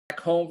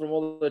home from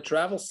all the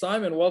travel.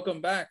 Simon, welcome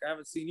back. I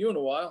haven't seen you in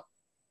a while.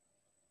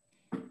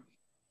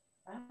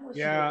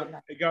 Yeah,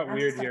 it got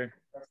weird here.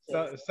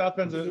 South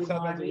Bend's a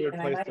weird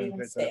place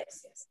to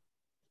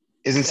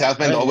Isn't South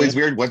Bend always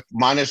weird? What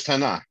Manish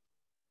Tana?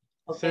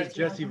 Says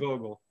Jesse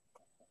Vogel.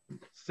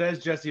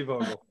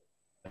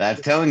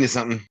 That's telling you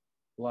something.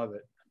 Love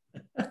it.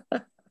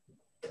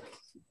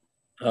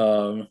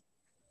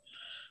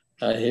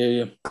 I hear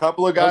you. A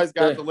couple of guys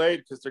got delayed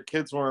because their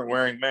kids weren't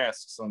wearing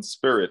masks on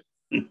Spirit.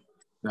 No,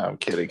 I'm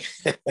kidding.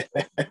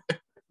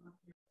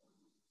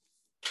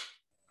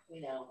 We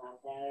know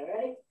about that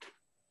already.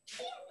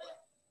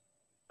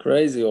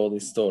 Crazy, all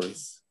these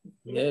stories.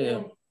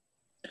 Yeah.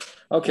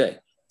 Okay,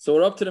 so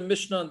we're up to the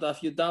Mishna and Daf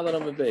Yomi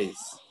Shekalim.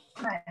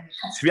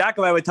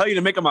 Shviakal, I would tell you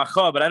to make a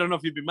macha, but I don't know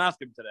if you'd be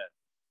masking to that.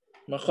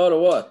 Macha to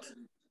what?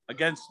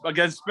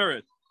 Against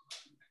Spirit.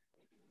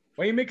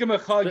 Why you make a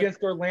macha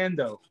against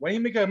Orlando? All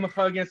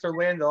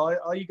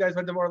you guys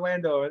went to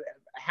Orlando.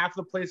 Half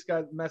the place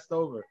got messed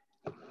over.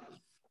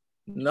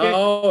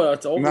 No,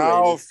 that's overrated.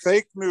 No,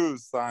 fake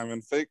news,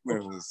 Simon. Fake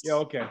news. Yeah,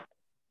 okay.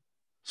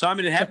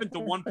 Simon, it happened to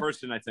one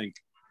person, I think.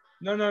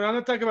 No, I'm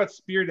not talking about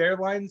Spirit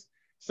Airlines.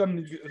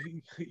 Some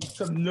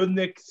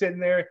nudnik sitting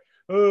there.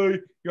 Oh,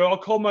 I'll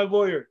call my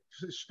lawyer.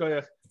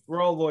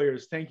 We're all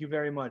lawyers. Thank you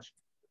very much.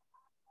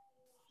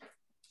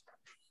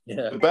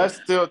 Yeah. The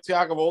best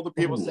Tiago of all the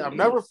people say, I'm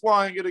never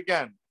flying it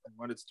again. And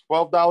when it's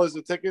 $12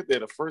 a ticket, they're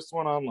the first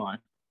one online.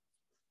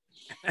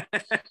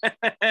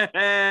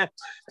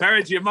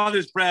 Parents, your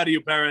mother's proud of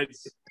you,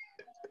 parents.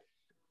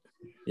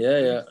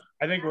 Yeah.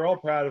 I think we're all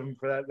proud of him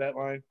for that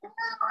line.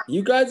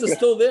 You guys are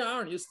still there,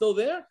 Aron? You still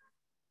there?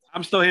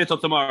 I'm still here till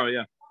tomorrow,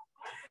 yeah.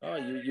 Oh,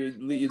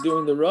 you're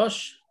doing the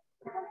rush?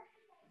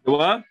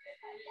 What?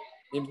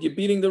 You're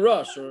beating the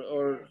rush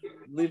or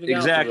leaving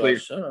exactly.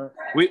 out the rush.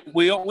 Right.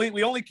 We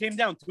only came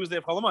down Tuesday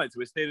of Chalamayit, so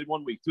we stayed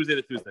 1 week, Tuesday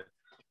to Tuesday.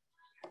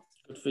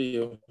 Good for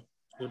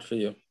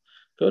you.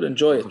 Good,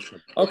 enjoy it.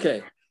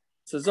 Okay,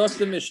 so Zok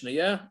the Mishna,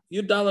 yeah?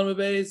 You dollar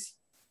mabeis.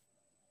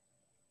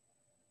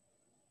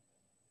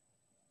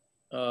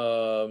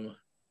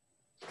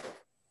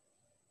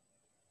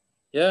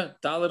 Yeah,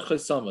 dollar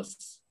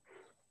chesamas.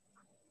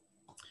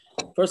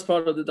 First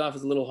part of the daf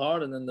is a little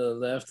hard, and then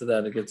after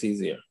that it gets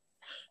easier.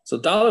 So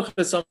dollar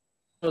chesamas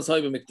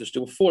Mikdash.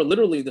 There were four.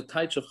 Literally, the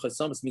taich of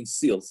chesamas means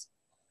seals,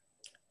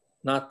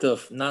 not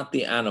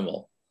the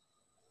animal,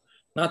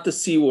 not the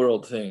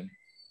SeaWorld thing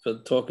for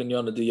talking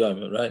Yonah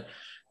D'Yoma, right?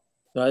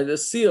 Right, a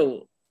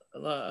seal,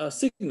 a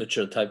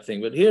signature type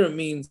thing, but here it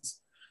means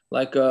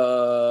like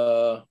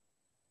a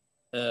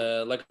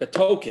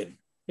token.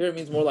 Here it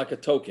means more like a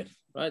token,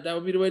 right? That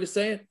would be the way to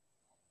say it.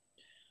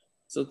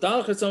 So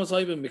Dal Chesamas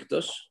Haibim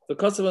Mikdash, the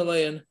Kasav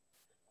Alayan,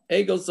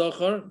 Egel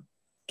Zachar,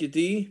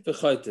 Gedi,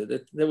 V'chayte.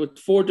 There were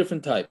four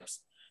different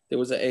types. There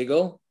was an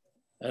Egel,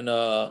 and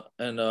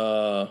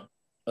a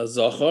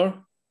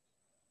Zachar,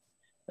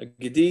 a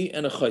Gedi,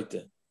 and a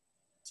Chayte.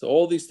 So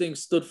all these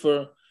things stood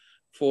for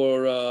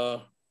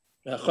a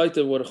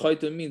Chayte. What a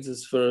Chayte means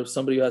is for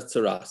somebody who has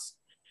tzaras.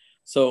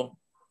 So,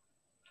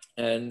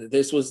 and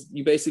this was,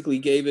 you basically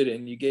gave it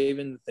and you gave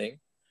in the thing,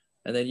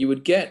 and then you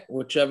would get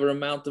whichever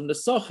amount of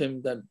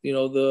nesachim that,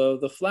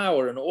 the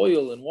flour and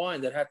oil and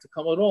wine that had to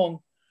come along.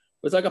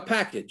 It was like a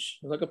package.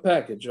 It was like a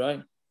package,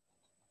 right?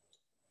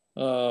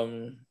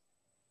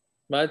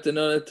 Right, in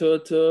order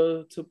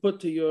to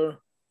put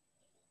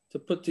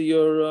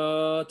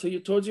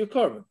towards your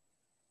carbon,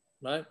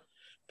 right?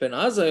 Ben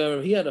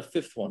Azai, he had a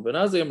fifth one. Ben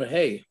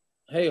Azai,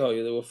 hey,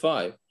 there were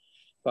five.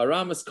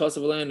 Baramas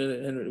Kasav, and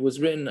it was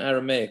written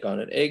Aramaic on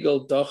it.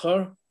 Egel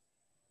Dachar,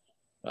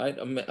 right?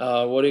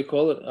 What do you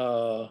call it?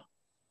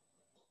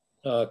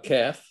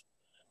 Calf,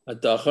 a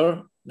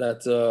Dachar,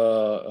 that's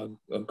a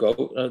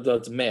goat,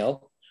 that's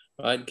male,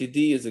 right?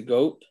 Gedi is a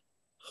goat.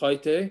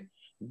 Chayte,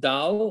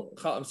 Dal,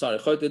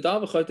 Chayte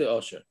Dal, Chayte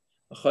Asher.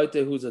 A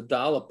Chayte who's a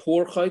Dal, a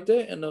poor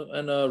Chayte, and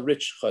a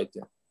rich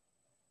Chayte.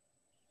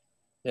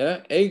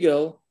 Yeah,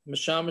 Egel,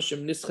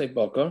 Meshamashim Nische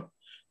Bakar.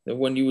 That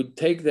when you would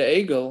take the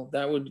egel,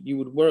 you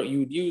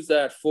would use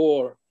that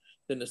for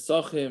the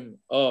nesachim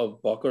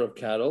of bakar, of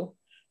cattle.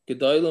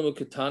 Gedailim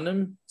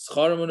uketanim,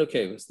 scharim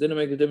unakevis. Didn't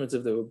make a difference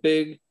if they were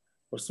big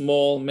or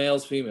small,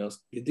 males,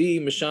 females. Gedi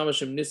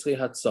mishamashim nisri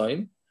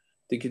hatzayin.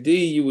 The gedi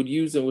you would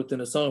use it with the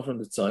nesachim from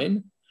the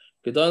tzayin.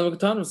 Gedailim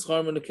uketanim,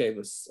 scharim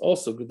unakevis.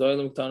 Also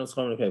gedailim uketanim,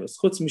 scharim unakevis.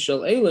 Chutz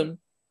mishal elim,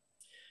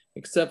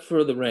 except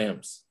for the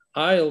rams.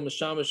 Ayil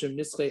mishamashim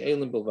nisri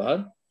elim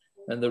bilvad.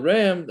 And the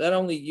ram,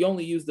 you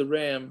only use the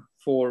ram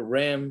for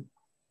ram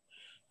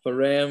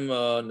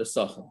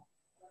nesachim.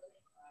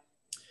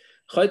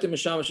 Chayte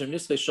mishamashim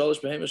nische shalish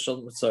behemoth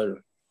shal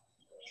mitzayra.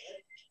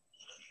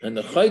 And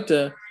the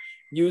chayte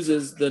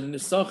uses the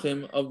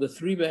nesachim of the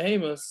three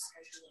behemoths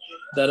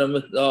that are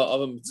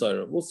of a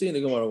mitzayra. We'll see in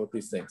the Gemara with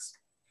these things.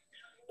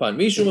 Fine.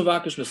 Mishum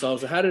avakish nesachim.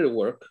 So how did it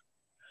work?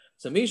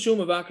 So mishum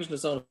avakish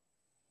nesachim.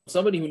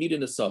 Somebody who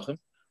needed nesachim.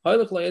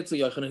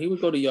 He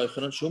would go to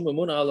Yochanan. Shum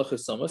emuna ala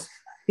chesamas.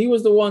 He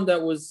was the one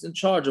that was in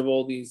charge of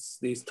all these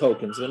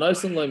tokens. And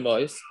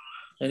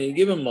and he'd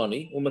give him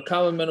money, and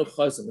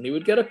he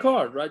would get a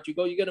card, right? You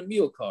get a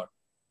meal card.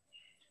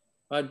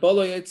 Right? He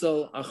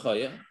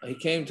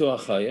came to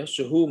Achaya,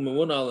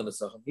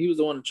 he was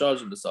the one in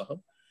charge of the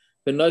Sachem.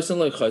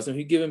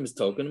 He'd give him his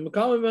token, and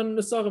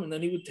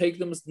then he would take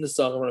them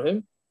Nesachim of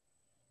him.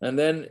 And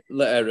then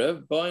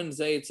Le'erev,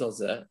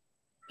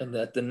 and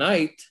at the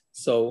night,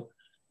 so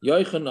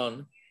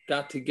Yochanan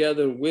got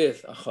together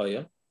with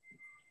Achaya,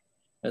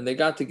 and they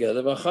got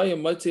together. Achaya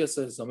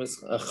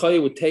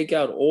would take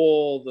out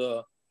all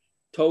the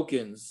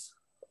tokens,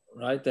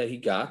 right, that he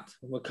got.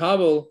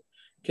 Makabel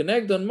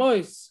connect on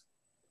Mois,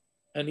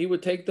 and he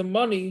would take the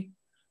money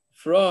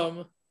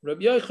from Reb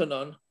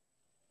Yochanan.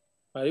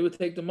 Right, he would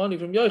take the money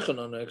from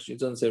Yochanan. Actually, it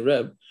doesn't say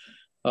Reb,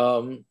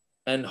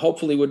 and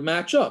hopefully would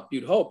match up.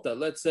 You'd hope that,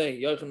 let's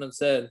say Yochanan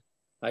said,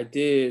 I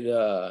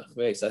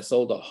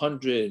sold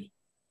 100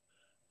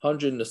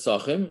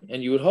 nesachim,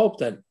 and you would hope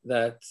that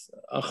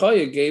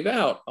Achaya gave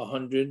out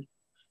 100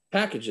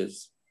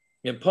 packages.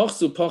 In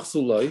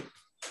pachsu loy,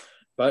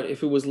 but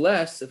if it was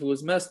less, if it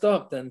was messed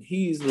up, then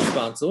he's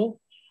responsible.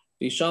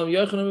 And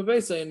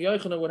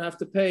Yochanan would have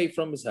to pay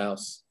from his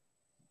house.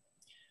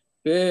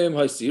 But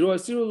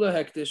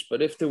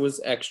if there was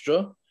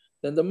extra,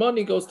 then the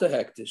money goes to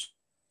hektish.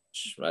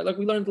 Right, like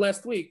we learned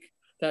last week,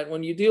 that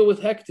when you deal with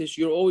hektish,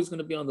 you're always going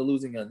to be on the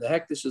losing end. The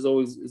hektish is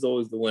always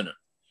the winner.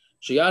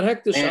 I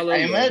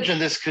imagine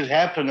this could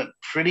happen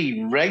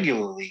pretty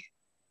regularly.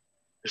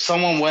 If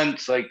someone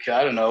went, like,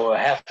 I don't know, a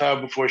half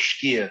hour before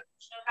Shkia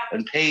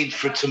and paid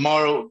for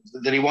tomorrow,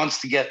 that he wants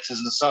to get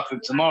his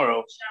Nesachim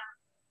tomorrow,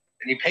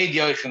 and he paid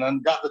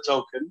Yochanan, got the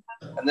token,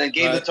 and then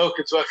gave the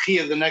token to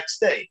Achia the next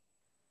day.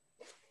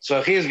 So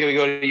Achia is going to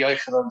go to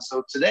Yochanan.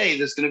 So today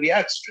there's going to be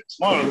extra.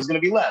 Tomorrow there's going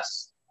to be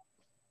less.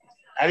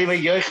 How do you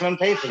make Yochanan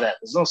pay for that?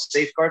 There's no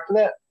safeguard for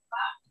that.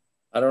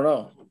 I don't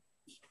know.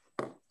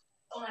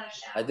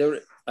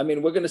 I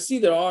mean, we're going to see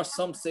there are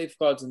some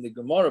safeguards in the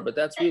Gemara, but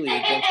that's really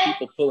against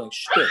people pulling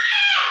shtick.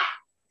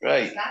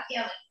 Right.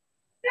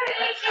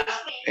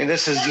 And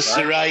this is the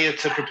Siraya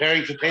to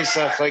preparing for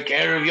Pesach, like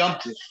Erev Yom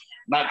Tov,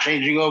 not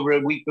changing over a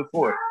week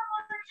before.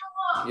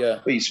 Yeah.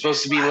 But you're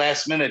supposed to be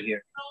last minute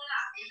here.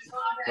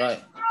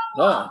 Right.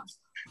 No.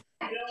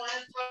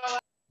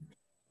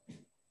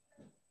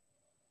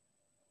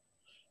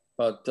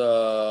 But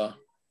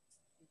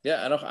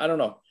yeah, I don't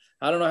know.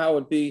 I don't know how it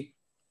would be.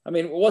 I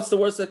mean, what's the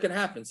worst that can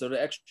happen? So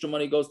the extra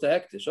money goes to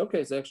hektish.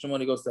 Okay, so extra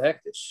money goes to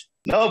hektish.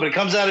 No, but it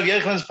comes out of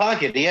Yechanan's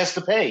pocket. He has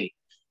to pay.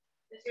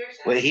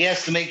 Well, he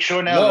has to make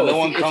sure now that no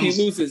one comes.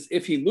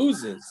 If he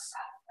loses.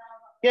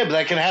 Yeah, but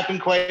that can happen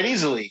quite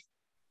easily.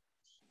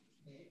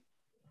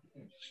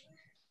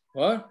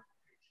 What?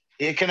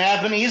 It can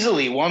happen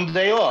easily. One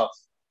day off.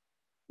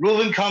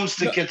 Reuven comes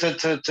to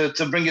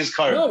bring his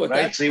carbon,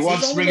 right? So he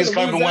wants to bring his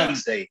carbon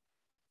Wednesday.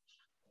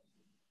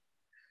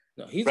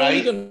 No, he's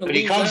right? But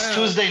he comes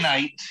Tuesday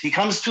night. He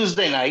comes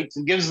Tuesday night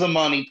and gives the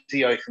money to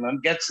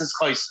Yochanan, gets his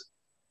chaysim.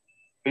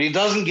 But he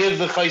doesn't give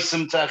the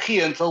chaysim to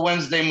Achia until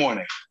Wednesday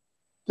morning.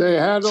 They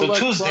had so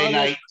Tuesday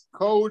night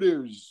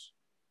coders,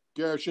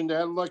 Gershon. They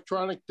had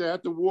they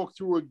had to walk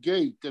through a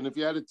gate, and if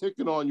you had a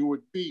ticket on, you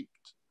would beeped.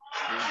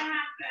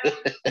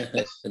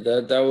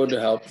 that would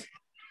have helped.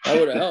 That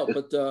would have helped,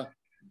 but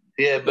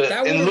yeah, but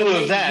in lieu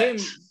of that,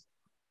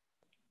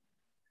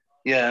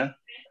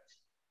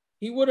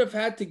 he would have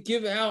had to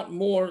give out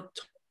more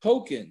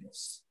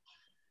tokens,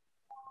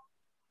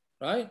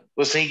 right?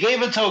 Well, so he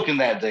gave a token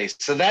that day.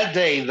 So that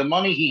day, the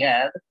money he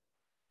had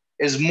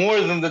is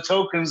more than the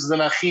tokens that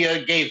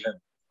Achia gave him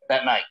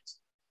that night.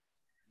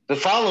 The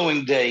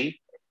following day,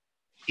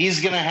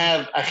 Achia's going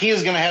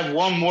to have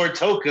one more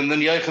token than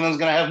Yochanan's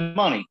going to have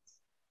money.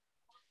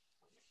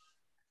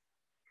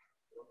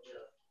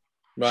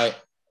 Right.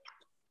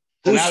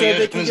 So now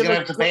Yochanan's going to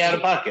have to pay out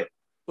of pocket.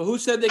 But who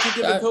said they could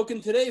give a token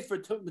today for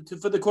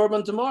the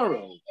korban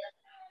tomorrow?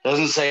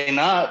 Doesn't say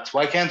not.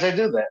 Why can't I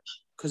do that?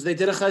 Because they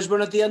did a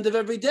cheshbon at the end of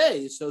every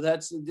day. So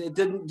it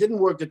didn't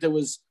work that there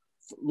was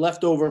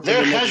leftover.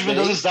 Their cheshbon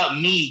doesn't stop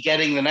me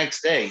getting the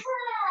next day.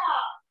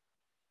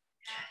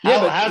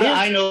 Yeah, how do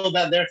I know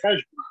about their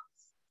cheshbon?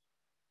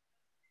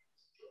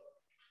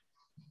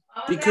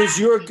 Because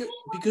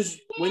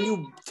when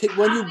you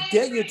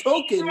get your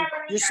token,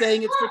 you're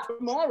saying it's for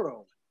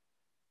tomorrow.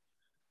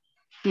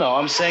 No,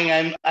 I'm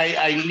saying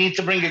I need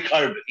to bring a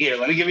carbon. Here,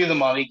 let me give you the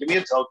money, give me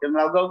a token, and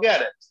I'll go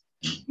get it.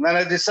 And then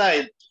I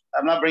decide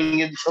I'm not bringing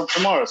it until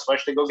tomorrow, so I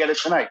should go get it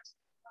tonight.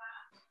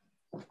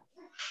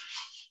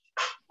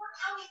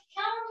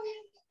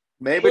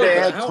 Maybe they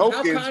had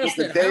tokens with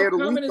the day of the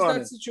week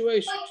on it. How common is that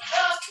situation?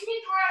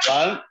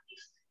 What?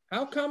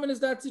 How common is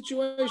that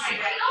situation?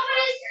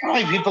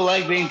 Right, people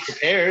like being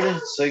prepared,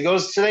 so it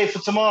goes today for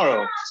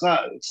tomorrow.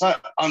 It's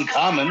not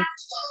uncommon.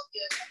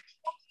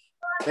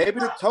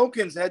 Maybe the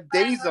tokens had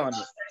days on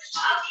it.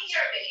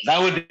 That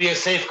would be a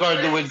safeguard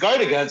that would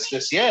guard against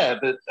this, yeah.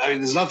 But I mean,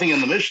 there's nothing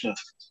in the Mishna.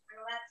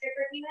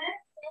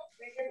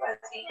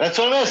 That's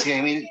what I'm asking.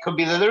 I mean, it could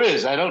be that there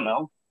is. I don't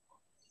know.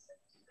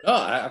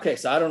 Oh, okay.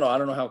 So I don't know. I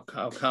don't know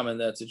how common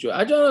that situation.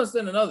 I don't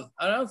understand I don't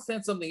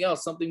understand something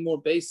else, something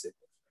more basic.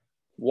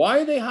 Why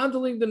are they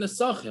handling the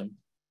nesachim?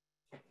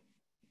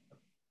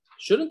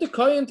 Shouldn't the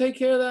kohen take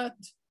care of that?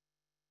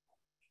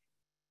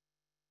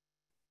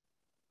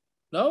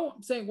 No,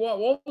 I'm saying what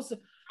was the?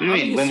 What do you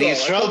mean? When the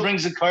Yisrael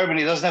brings the carbon,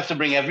 he doesn't have to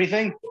bring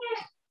everything?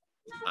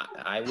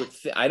 I would.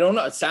 I don't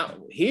know.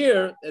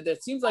 Here,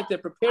 it seems like they're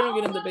preparing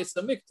it in the Beis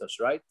Hamikdash,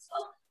 right?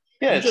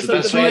 Yeah, it's the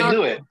best way to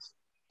do it.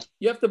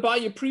 You have to buy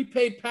your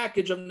prepaid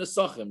package of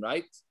nesachim,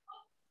 right?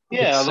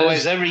 Yeah,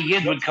 otherwise every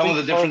yid would come with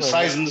a different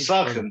size in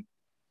nesachim.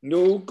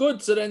 No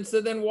good. So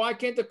then why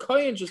can't the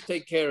kohen just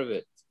take care of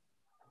it?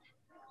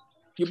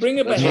 You bring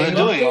it back. That's what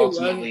they're doing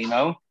ultimately, you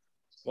know?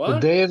 What? The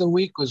day of the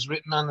week was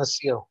written on the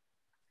seal.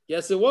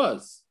 Yes, it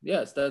was.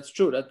 Yes, that's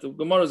true. That the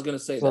Gemara is going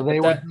to say so that. So they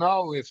would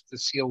know if the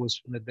seal was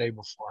from the day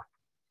before.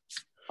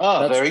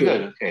 Oh, that's very true.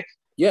 Good. Okay.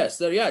 Yes,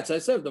 as I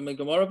said, the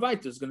Gemara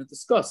Vayta is going to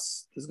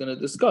discuss.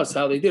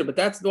 How they did it, but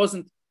that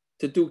wasn't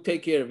to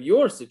take care of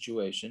your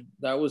situation.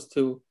 That was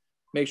to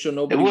make sure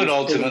nobody was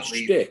pulling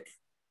shtick.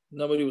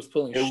 Nobody was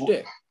pulling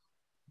shtick.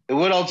 It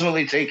would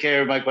ultimately take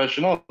care of my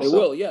question also. It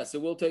will, yes.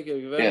 It will take care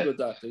of you. Very good,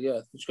 doctor.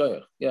 Yes.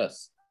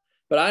 Yes.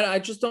 But I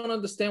just don't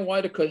understand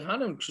why the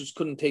hakohanim just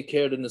couldn't take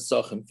care of the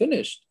nesachim.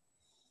 Finished.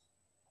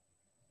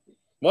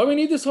 What do we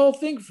need this whole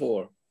thing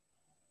for?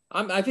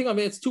 I think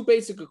it's too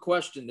basic a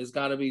question. There's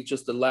got to be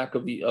just a lack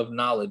of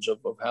knowledge of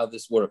how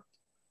this worked.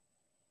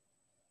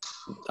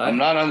 I'm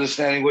not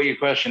understanding what your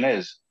question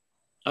is.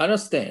 I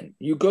understand.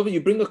 You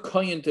bring a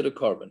kohen to the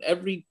carbon.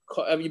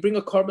 You bring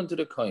a carbon to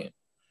the kohen,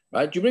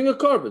 right? You bring a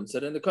carbon.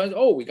 So then the kohen,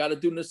 we got to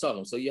do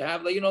nesachim. So you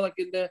have, like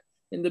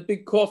in the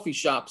big coffee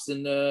shops,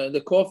 in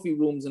the coffee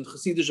rooms in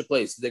Hasidic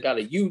places, they got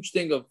a huge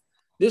thing of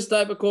this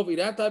type of coffee,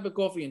 that type of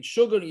coffee, and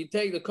sugar. And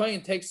the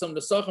kohen takes some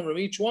nesachim from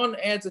each one,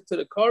 adds it to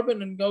the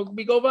carbon, and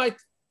we go right.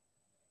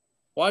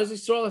 Why does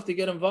Yisrael have to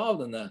get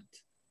involved in that?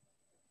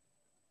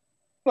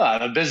 Well,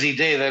 on a busy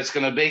day, that's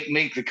going to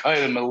make the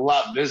kohen a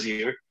lot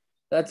busier.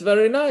 That's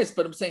very nice,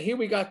 but I'm saying here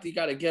you got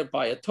to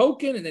buy a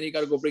token, and then you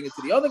got to go bring it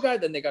to the other guy.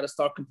 Then they got to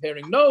start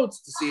comparing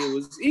notes to see it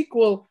was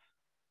equal.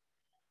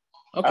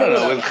 Okay, I don't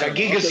know. With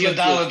Chagigas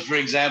Yodalit, for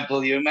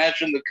example, you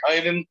imagine the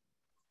kohen,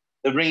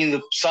 they're bringing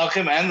the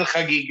psachim and the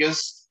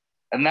Chagigas,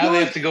 and now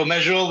they have to go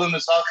measure all the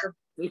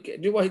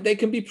psachim. They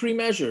can be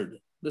pre-measured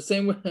the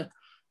same way.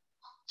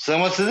 So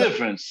what's the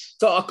difference?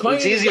 So a kohen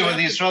it's easier when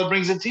the Yisrael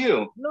brings it to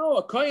you. No,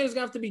 a kohen is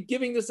going to have to be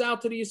giving this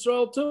out to the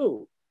Yisrael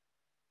too.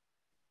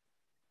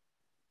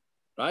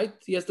 Right?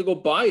 He has to go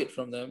buy it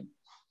from them.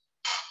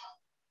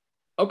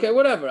 Okay,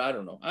 whatever. I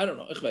don't know.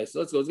 So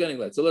let's go. It's getting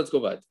late. So let's go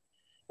back.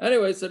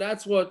 Anyway, so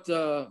that's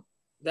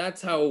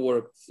how it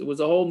worked. It was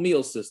a whole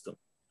meal system.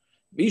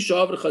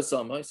 So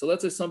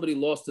let's say somebody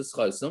lost his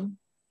chasam.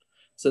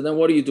 So then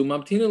what do you do?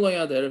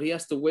 He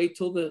has to wait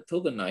till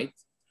the night.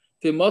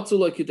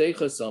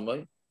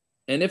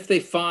 And if they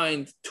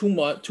find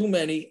too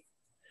many,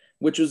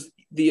 which is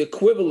the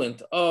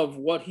equivalent of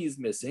what he's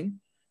missing,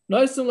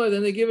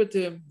 then they give it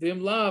to him.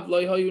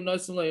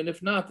 And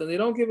if not, then they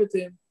don't give it to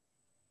him.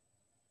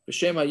 And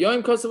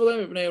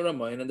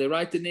they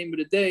write the name of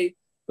the day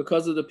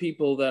because of the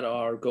people that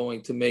are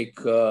going to make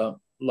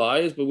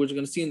lies. But we're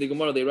going to see in the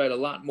Gemara, they write a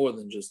lot more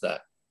than just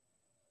that.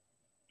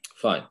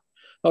 Fine.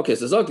 Okay,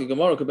 so Zaki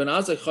Gemara, how can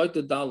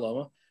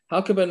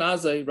Ben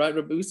Azai,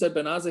 right? We said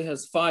Ben Azai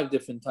has 5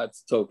 different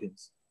types of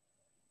tokens,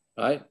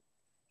 right?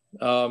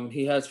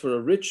 He has for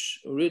a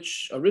rich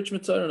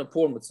mitzvah and a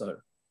poor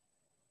mitzvah.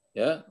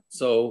 Yeah.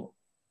 So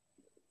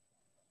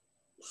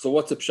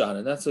what's the pshat?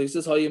 And that's so he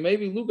says, how you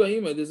maybe luga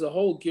imay. There's a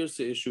whole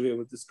girsa issue here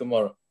with this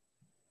Gemara,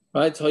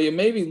 right? How you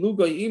maybe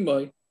luga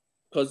imay,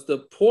 because the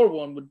poor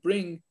one would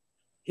bring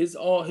his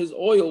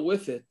oil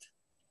with it,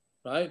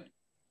 right?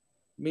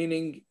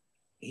 Meaning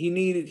he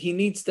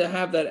needs to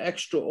have that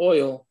extra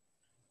oil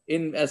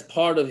in as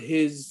part of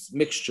his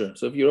mixture.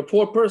 So if you're a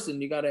poor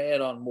person, you got to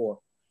add on more.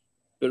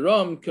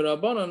 Biram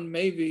kirabanan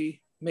maybe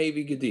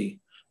gedi.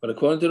 But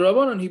according to the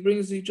Rabbanan, he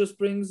just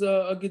brings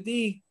a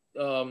gedi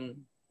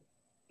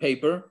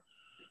paper,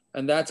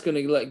 and that's going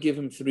to give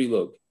him 3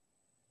 lug.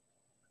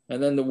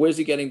 And then where's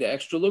he getting the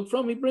extra lug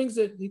from? He brings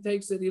it. He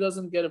takes it. He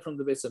doesn't get it from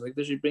the Beis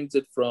Hamikdash. He brings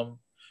it from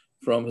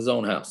his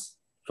own house.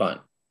 Fine.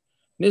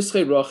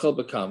 Nischei Rachel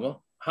bekama.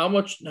 How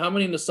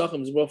many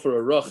nesachim is brought for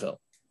a Rachel?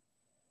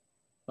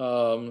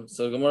 So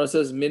Gemara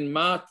says min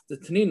mat the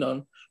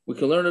taninon. We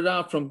can learn it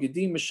out from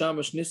gedi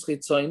mishamash nischei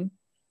tzayin.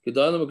 Is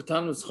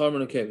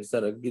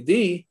that a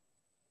gedi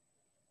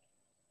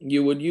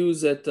you would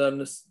use at the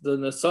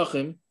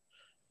nesachim,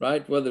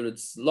 right? Whether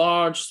it's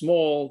large,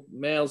 small,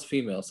 males,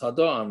 females.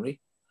 Hada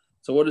amri.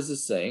 So what is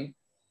this saying?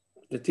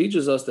 It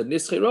teaches us that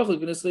nischei rachel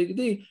v'nischei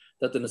gedi,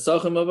 that the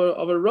nesachim of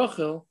a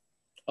rachel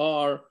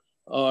are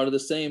the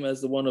same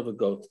as the one of a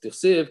goat.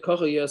 Tichsiv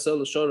kacha yasel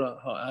l'shora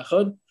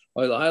ha'achad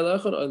oy l'hayl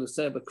echad oy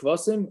l'seh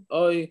b'kvasim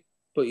oy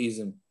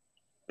ba'izim.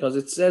 Because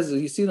it says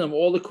you see them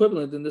all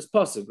equivalent in this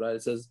pasuk, right?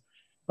 It says.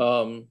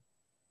 Fine.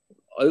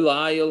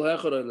 Why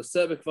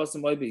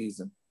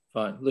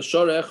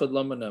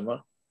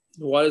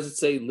does it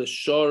say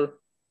l'shar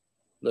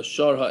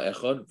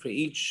ha'echad for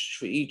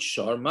each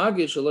shar?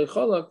 Magish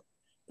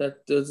that that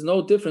there's no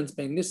difference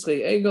between Nischei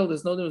Egel,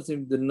 there's no difference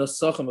between the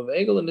Nesachim of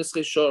Egel and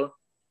Nischei Shor,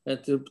 and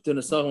the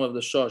Nesachim of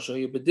the Shor. So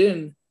you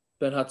bedin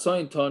ben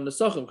Hatzayin Ton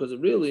Nesachim, because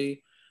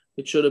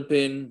it should have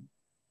been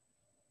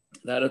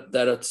that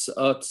it's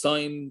a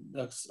sign,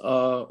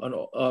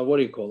 what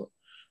do you call it?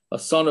 A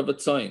son of a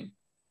sign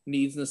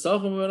needs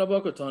Nesachim ben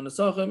Abakar Ton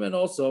Nesachim, and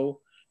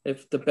also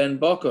if the Ben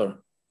Bakar,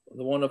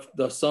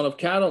 the son of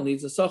cattle,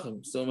 needs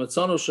Nesachim. So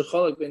Matzano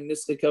Shechalik ben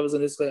Nischei Kevaz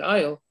and Nischei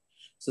Ayil.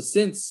 So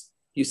since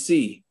you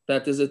see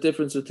that there's a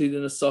difference between the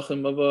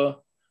Nesachim of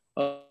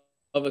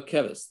a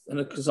kevis and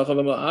a Nesachim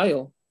of an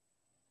ayil.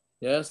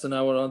 Yes, so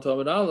now we're on to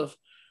Amud Aleph.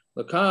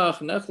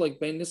 Lakach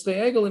nechlek bein Nischei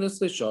Egel and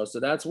Nischei Shor. So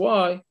that's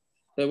why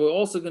they were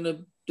also going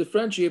to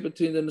differentiate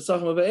between the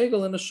Nesachim of an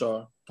Egel and a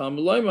Shor. Tam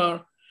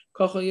Loimar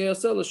kacha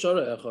yeyaseh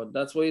l'shara echad.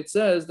 That's why it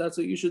says that's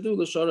what you should do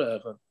l'shara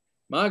echad.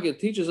 Magid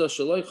teaches us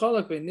shaloi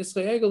chalak bein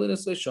Nischei Egel and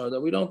Nischei Shor,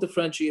 that we don't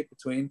differentiate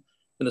between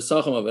the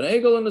Nesachim of an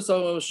Egel and the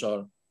Nesachim of a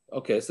Shor.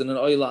 Okay, so then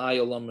Oyla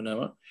Ayil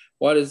Lamanema.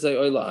 Why does it say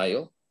Oyla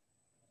Ayil?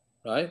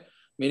 Right?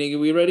 Meaning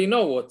we already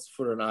know what's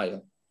for an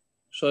Ayil.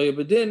 Shoya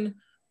Bedin,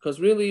 because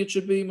really it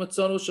should be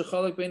Matzano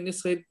Shechalik Ben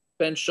Nischei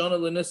Ben Shana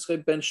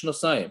Lenischei Ben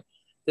Shnosayim.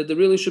 That there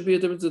really should be a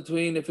difference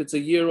between if it's a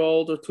year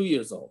old or 2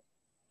 years old.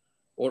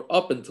 Or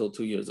up until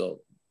 2 years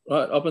old.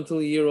 Right? Up until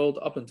a year old,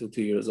 up until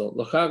 2 years old.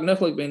 Lachag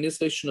Nechlik Ben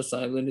Nischei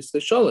Shnosayim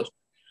Lenischei Shalish.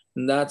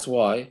 And that's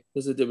why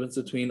there's a difference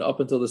between up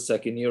until the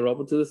second year,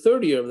 up until the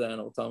third year of the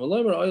animal.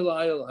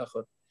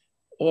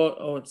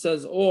 Or it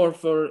says or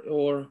for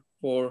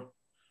ayil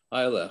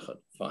echad.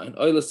 Fine.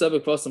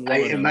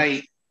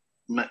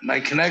 My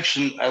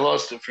connection, I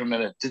lost it for a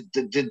minute.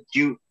 Did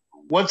you?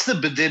 What's the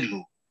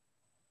bedidhu?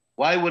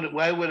 Why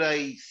would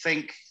I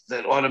think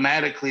that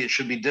automatically it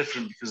should be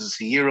different because it's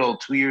a year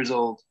old, 2 years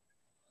old?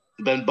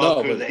 Ben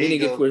Bakr, no, but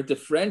meaning if we're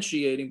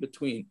differentiating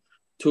between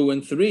 2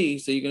 and 3,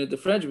 so you're going to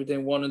differentiate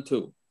between 1 and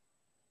 2.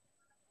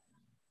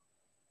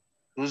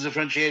 Who's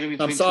differentiating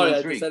between 2 and 3? I'm sorry,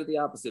 I just said it the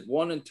opposite.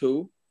 1 and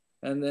 2.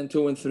 And then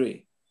 2 and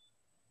 3.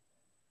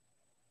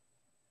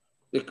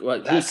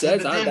 Who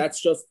says that's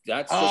just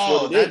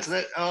what it is.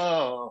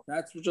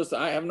 That's just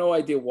I have no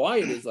idea why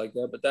it is like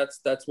that, but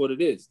that's what it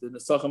is. The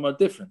Nesachim are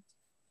different.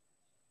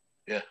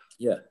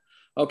 Yeah.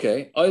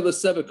 Okay. So why does it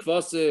say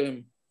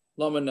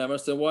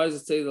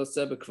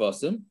Lasebe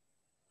Kvasim?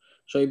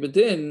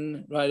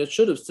 Right? It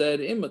should have said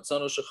that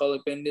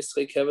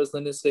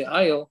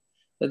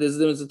there's a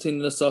difference between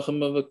the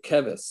Nesachim of a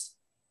keves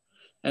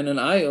and an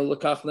ayil,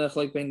 lekach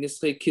nechlek ben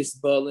nischei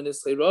kisba and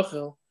nischei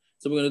rachel.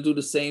 So we're going to do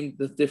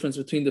the difference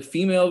between the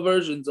female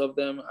versions of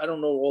them. I don't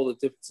know all the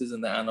differences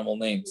in the animal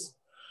names,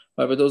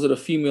 right, but those are the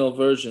female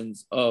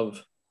versions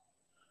of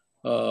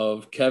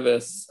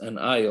keves and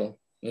ayil.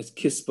 It's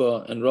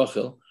kisba and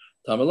rachel.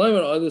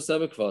 Tamalaymer aylu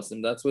sebek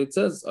kvasim. That's what it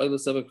says. Aylu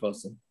sebek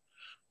kvasim.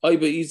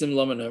 Ayba izim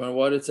lamanemer.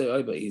 Why did it say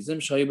ayba izim?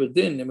 Shayba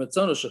din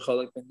nimetzano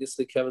shechalek ben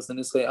nischei keves and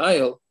nischei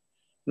ayil.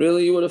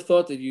 Really, you would have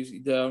thought that you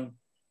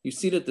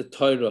see that the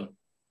Torah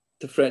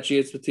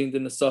differentiates between the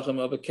Nesachim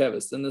of a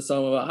kevis and the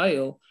Nesachim of a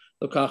ayil.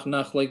 Lokach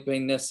nachlek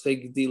bein neschei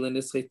gdil and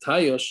neschei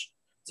tayosh.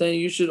 Saying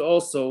you should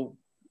also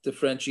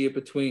differentiate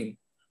between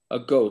a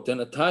goat and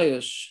a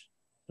tayosh,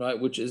 right,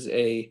 which is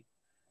a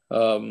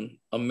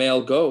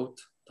male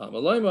goat.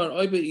 Tamalaymar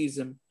oibe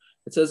izim.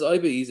 It says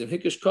oibe izim.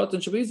 Hikish katan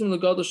shabizim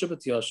legadol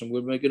shabat yashim.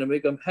 We're going to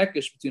make a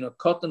hekish between a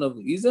katan of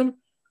the izim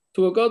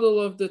to a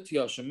gadol of the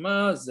tiyashim.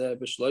 Ma zeh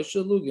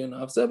b'shloisha lugin.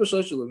 Av zeh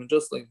b'shloisha lugin.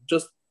 Just like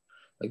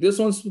this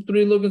one's with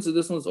 3 lugin, so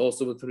this one's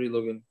also with 3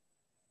 lugin.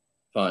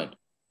 Fine.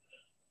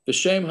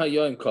 V'shem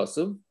hayoim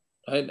kasav,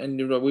 right? And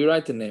we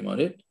write the name on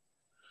it.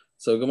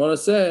 So Gemara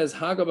says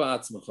hagaba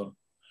atzmacha.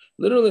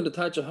 Literally, the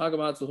touch of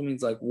hagaba atzmacha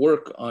means like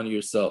work on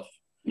yourself,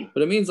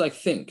 but it means like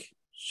think.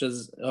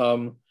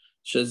 Shazia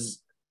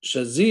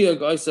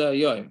gaisa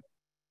hayoim,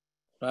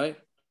 right?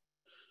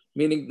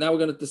 Meaning now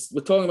we're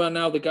talking about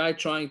now the guy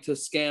trying to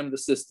scam the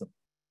system,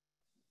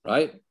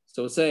 right?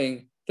 So we're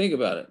saying think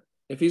about it.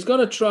 If he's going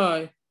to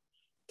try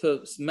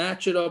to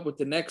match it up with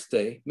the next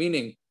day,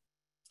 meaning,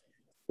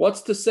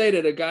 what's to say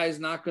that a guy is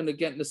not going to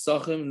get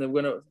nesachim and they're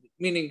going to,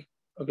 meaning,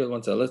 okay,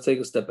 one second, let's take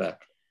a step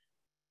back.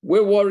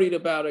 We're worried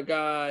about a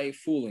guy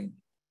fooling,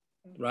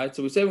 right?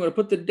 So we say we're going to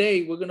put the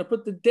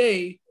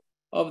day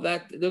of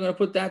that, they're going to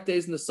put that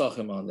day's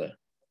nesachim on there,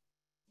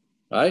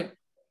 right?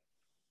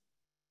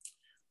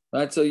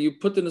 Right, so you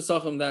put the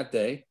nesachim that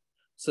day,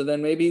 so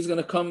then maybe he's going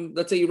to come,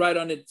 let's say you write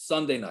on it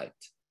Sunday night.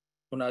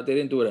 Well, no, they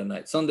didn't do it at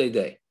night, Sunday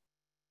day.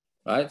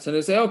 Right, so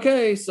they say,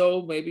 okay,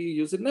 so maybe you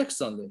use it next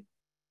Sunday.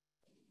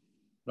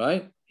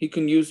 Right, he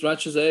can use he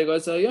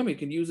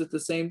can use it the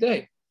same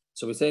day.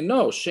 So we say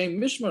no. Shem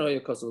mishmar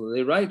hayakasel.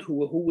 They write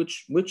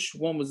which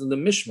one was in the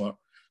mishmar.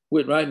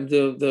 With right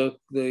the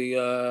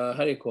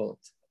how do you call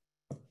it?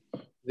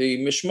 The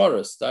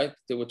mishmaras. Right,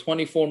 there were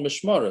 24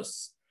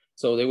 mishmaras.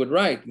 So they would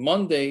write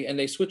Monday, and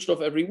they switched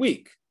off every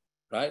week.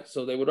 Right,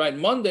 so they would write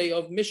Monday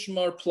of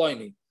mishmar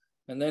pliny.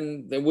 And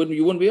then you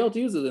wouldn't be able to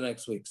use it the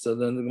next week. So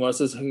then the Gemara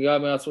says,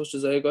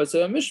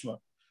 Mishmar.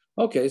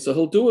 Okay, so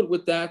he'll do it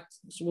with that.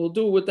 So we'll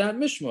do it with that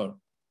Mishmar.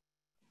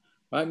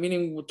 right?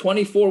 Meaning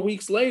 24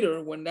 weeks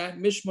later, when that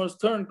Mishmar's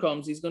turn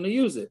comes, he's going to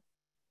use it.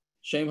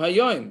 Shem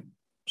Hayoim,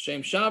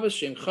 Shem Shabbos,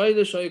 Shem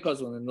Chodesh,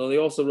 Hayakazvan. And they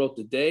also wrote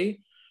the day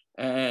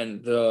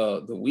and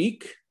the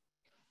week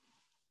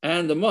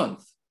and the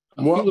month.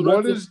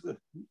 What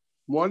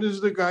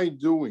is the guy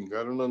doing?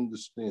 I don't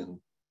understand.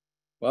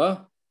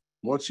 What?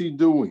 What's he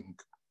doing?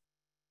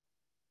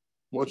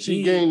 What's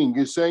he gaining?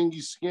 You're saying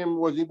he's scamming.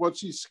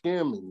 What's he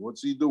scamming?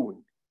 What's he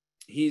doing?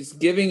 He's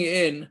giving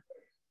in.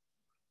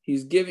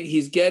 He's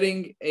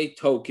getting a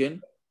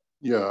token.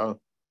 Yeah.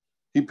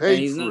 He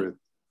paid for it.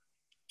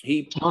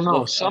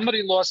 No.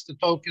 Somebody lost the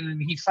token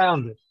and he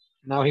found it.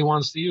 Now he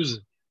wants to use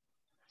it.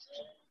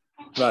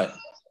 Right.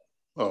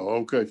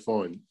 Oh, okay,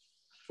 fine.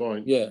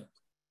 Yeah.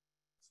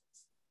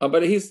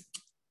 But he's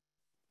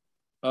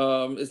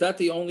is that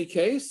the only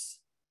case?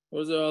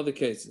 Or is there other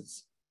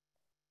cases?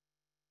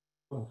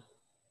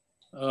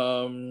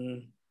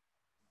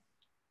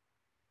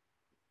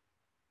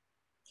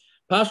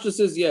 Pashta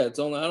says, yeah, it's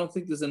only. I don't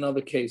think there's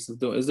another case of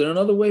doing. Is there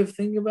another way of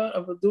thinking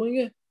about doing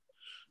it?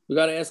 We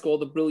got to ask all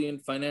the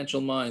brilliant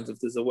financial minds if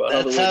there's another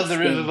way. That's how the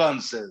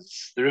Rivivan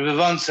says. The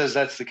Rivivan says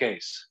that's the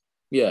case.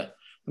 Yeah,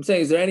 I'm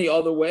saying, is there any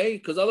other way?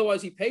 Because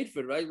otherwise, he paid for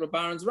it, right?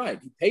 Rabbaran's right.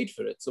 He paid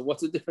for it. So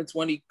what's the difference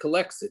when he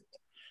collects it?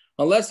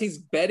 Unless he's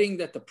betting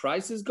that the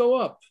prices go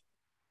up.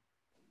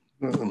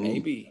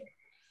 Maybe.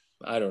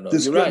 I don't know.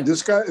 This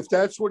guy, if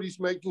that's what he's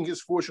making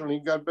his fortune, he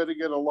better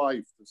get a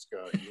life, this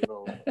guy, you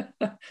know.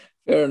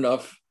 Fair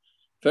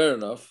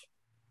enough.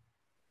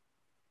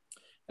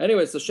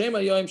 Anyway, so Shem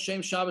Hayoim,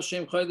 Shem Shabbos,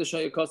 Shem Chodesh,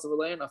 Hayakasav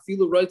Alein,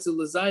 Afilu Reitzel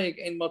L'Zayik,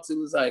 Ein Motzi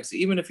L'Zayik. So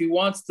even if he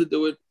wants to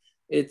do it,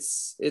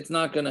 it's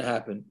not going to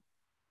happen.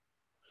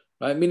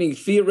 Right? Meaning,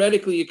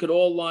 theoretically, it could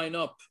all line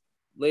up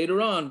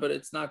later on, but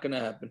it's not going to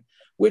happen.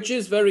 Which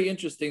is very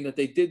interesting that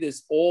they did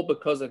this all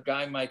because a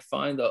guy might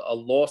find a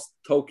lost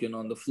token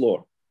on the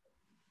floor.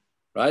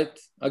 Right?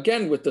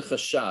 Again, with the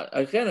chashad.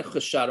 Again, a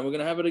chashad, and we're going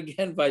to have it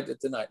again by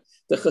tonight.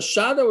 The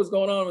chashad that was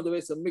going on with the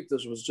Beis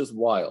Hamikdash was just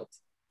wild.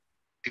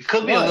 It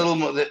could be a little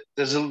more.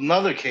 There's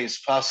another case,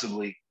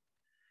 possibly.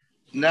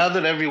 Now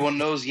that everyone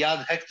knows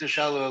Yad Hekdesh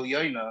Al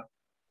Yoina,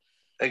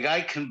 a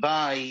guy can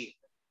buy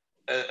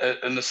a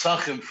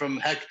nesachim from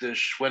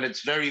Hekdesh when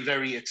it's very,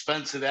 very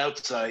expensive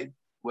outside,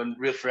 when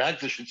for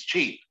Hekdesh it's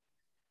cheap.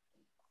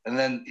 And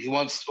then he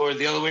wants, or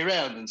the other way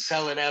around, and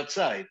sell it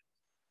outside.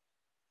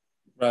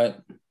 Right.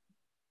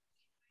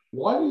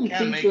 Why do you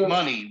can make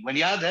money. When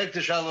Yad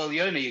Hekdesh Al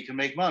Yoina, you can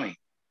make money.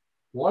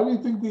 Why do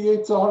you think the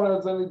Yitzhahara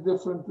is any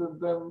different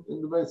than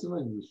in the Beis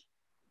Hamikdash?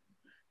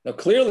 Now,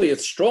 clearly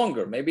it's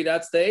stronger. Maybe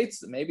that's the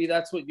eighth. Maybe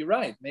that's what you're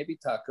right. Maybe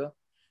Taka.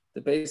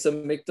 The Beis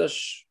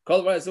Hamikdash.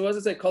 So what does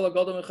it say? Kol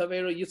Gadol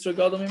Mechaveru Yitzra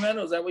Gadol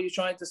Mimenu. Is that what you're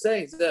trying to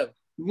say, Zev?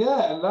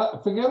 Yeah, and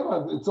forget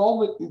about it. It's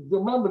all.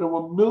 Remember, there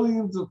were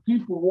millions of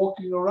people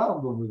walking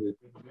around over there.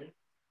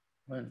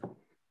 When?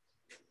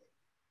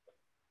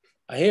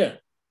 I hear.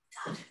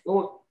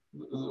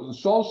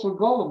 Shalsha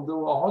Golem, there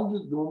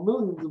were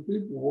millions of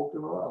people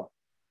walking around.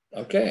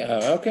 Okay,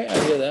 I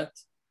hear that.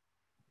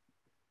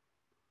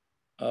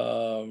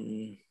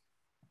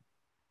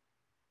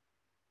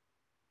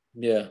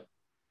 Yeah.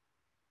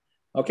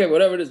 Okay,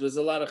 whatever it is, there's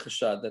a lot of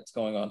chashad that's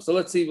going on. So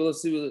let's see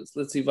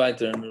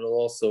weiter, and it'll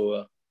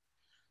also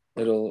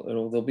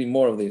there'll be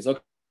more of these.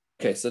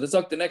 Okay, so let's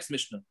talk the next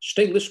Mishna.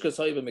 Shtei lishkas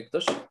hayu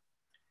b'mikdash.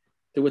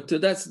 There were two.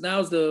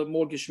 Now's the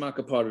more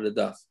gishmaka part of the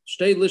daf.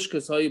 Shtei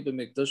lishkas hayu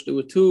b'mikdash. There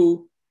were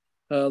two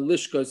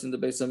lishkas in the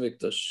Beis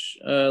Hamikdash.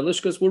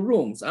 Lishkas were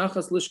rooms.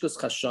 Achas lishkas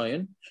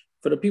chashayin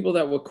for the people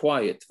that were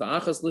quiet.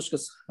 Achas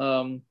lishkas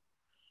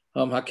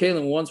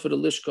hakelim, one's for the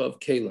lishka of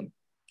kelim.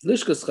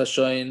 Lishkas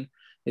chashayin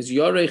is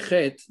yarei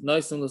chet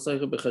naisim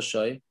l'saycha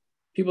b'chashay.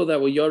 People that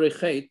were yarei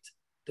chet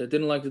that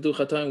didn't like to do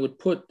chatayin would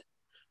put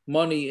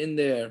money in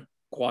there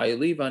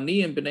quietly.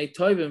 V'aniyim b'nei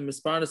toivim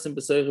misparnasim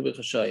b'saycha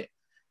b'chashay.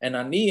 And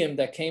aniyim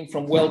that came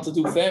from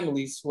well-to-do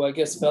families who I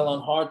guess fell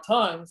on hard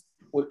times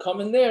would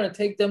come in there and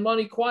take their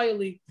money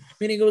quietly,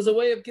 meaning it was a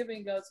way of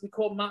giving, as we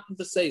call matan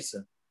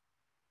b'seisa.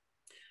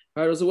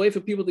 Right, it was a way for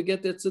people to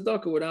get their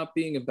tzedaka without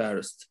being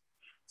embarrassed.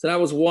 So that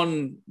was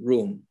one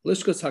room.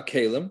 Lishkas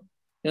hakelim,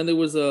 and there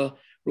was a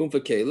room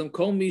for kelim.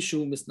 Kol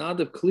mishu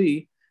misnadav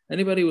kli.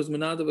 Anybody who was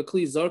menadav a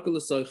kli, zarka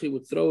l'soichi,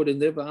 would throw it in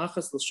there.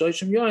 V'achas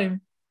l'shoishim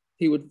yoyim.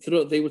 They would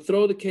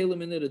throw the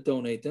kelim in there to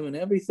donate them, and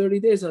every 30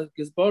 days,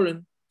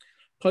 gizbarin.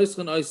 So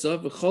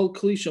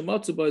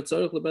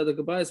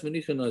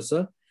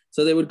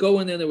they would go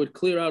in there and they would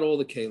clear out all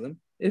the kelim.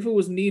 If it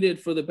was needed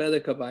for the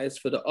bedek habayis,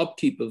 for the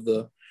upkeep of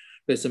the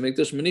Beis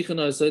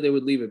Hamikdash, they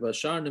would leave it.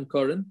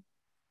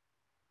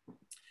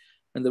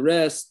 And the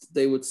rest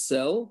they would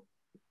sell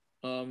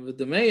with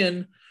the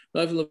mayan,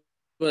 and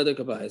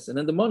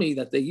then the money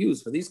that they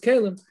use for these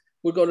kelim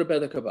would go to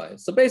bedek habayis.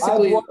 So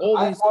basically, what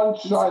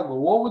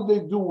would they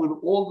do with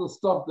all the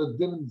stuff that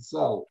didn't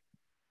sell?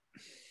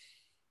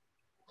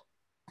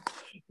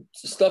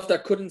 Stuff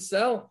that couldn't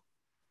sell.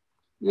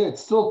 Yeah,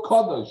 it's still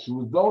Kaddish. It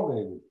was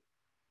donated.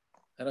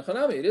 And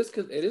hakohanim, it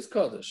is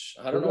Kaddish.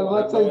 I don't know.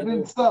 Let's say it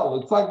didn't sell.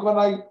 It's like when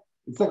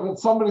It's like when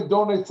somebody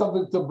donates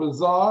something to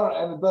Bazaar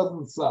and it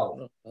doesn't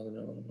sell.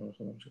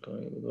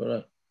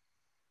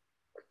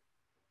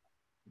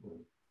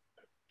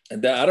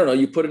 And I don't know,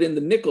 you put it in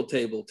the nickel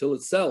table till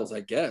it sells,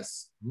 I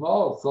guess.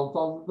 No,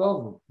 sometimes it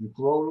doesn't. You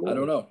throw it away. I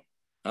don't know.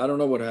 I don't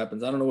know what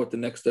happens. I don't know what the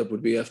next step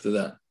would be after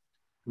that.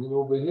 I mean,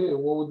 over here,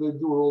 what would they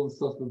do with all the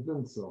stuff that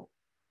didn't sell?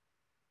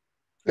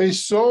 They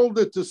sold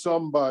it to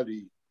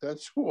somebody.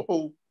 That's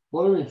all.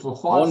 What do you mean, for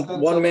 5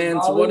 cents? One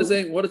man's, what is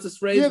it? What is this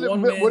phrase? Yeah,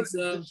 one man's...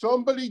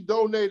 somebody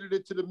donated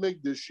it to the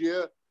Mikdash,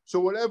 yeah? So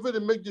whatever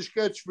the Mikdash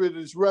gets for it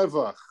is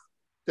revach.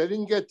 They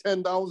didn't get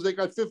 $10, they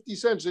got 50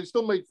 cents. They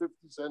still made 50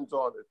 cents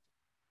on it.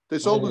 They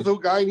sold it to a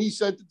guy and he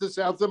sent it to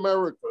South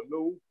America.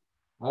 No.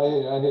 I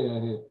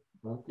hear.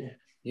 Okay.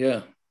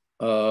 Yeah.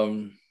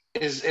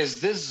 Is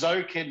this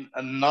Zarkin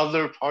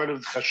another part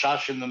of the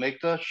chashash in the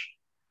Mikdash?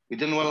 We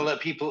didn't want to let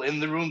people in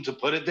the room to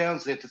put it down,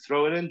 so they had to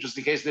throw it in just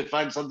in case they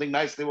find something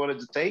nice they wanted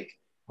to take.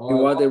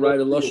 Why they write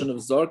a lashon of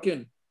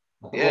Zarkin?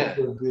 Yeah.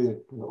 I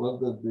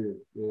love that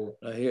beard. Yeah.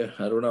 I hear.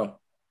 I don't know.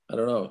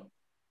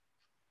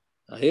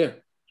 I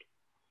hear.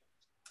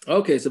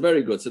 Okay, so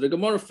very good. So the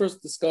Gemara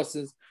first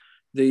discusses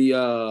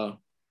the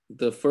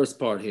first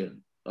part here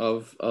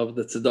of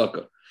the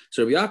tzedaka.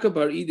 So Rabbi Yaakov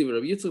bar Idi and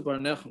Rabbi Yitzchak bar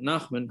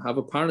Nachman have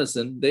a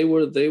partisan. They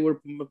were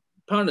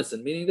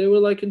partisan, meaning they were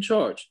like in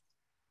charge.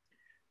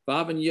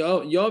 And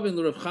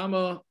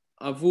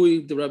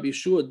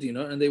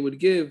they would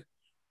give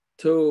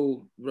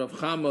to Rav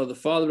Chama, the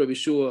father of Rabbi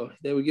Shua,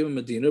 they would give him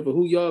a dinar, but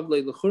who Yav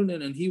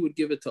le'lechurnin, and he would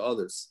give it to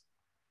others.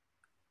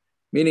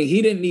 Meaning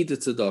he didn't need the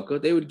tzedakah,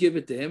 they would give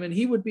it to him, and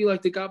he would be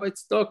like the Gabbai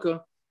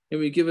tzedakah, and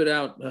we give it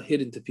out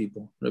hidden to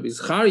people. Rabbi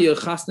Zechariah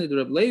chasnei de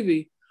Reb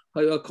Levi,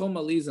 hayakol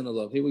malizan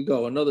alav. Here we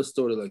go, another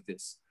story like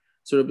this.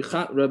 So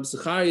Rabbi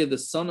Zechariah, the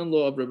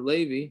son-in-law of Reb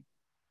Levi,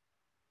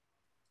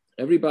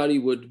 everybody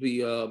would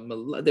be,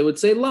 they would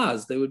say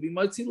Laz, they would be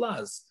Mitzi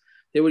Laz.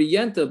 They would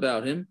yenta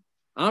about him.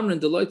 Amron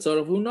Deloitte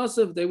Tzarav Hu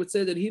Nasav, they would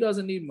say that he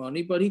doesn't need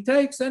money, but he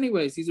takes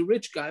anyways. He's a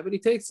rich guy, but he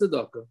takes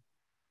tzedakah.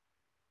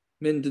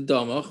 Min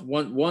Damach,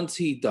 once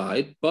he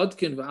died,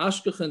 Badkin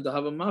v'ashkachen to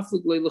have a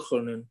maflik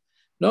le'lechonin.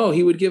 No,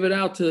 he would give it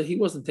out to, he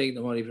wasn't taking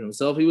the money for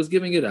himself, he was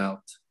giving it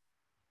out.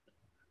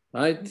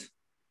 Right?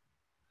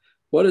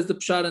 What is the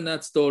pshat in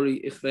that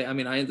story? I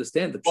mean, I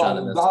understand the pshat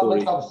in that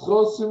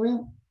story.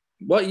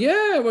 What?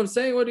 Yeah, what I'm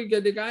saying, what do you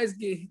get? The guys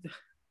get.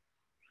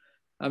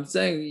 I'm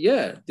saying,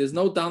 yeah, there's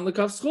no down the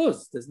cuff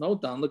schus. There's no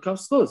down the cuff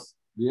schus.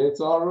 The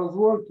HR is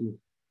working.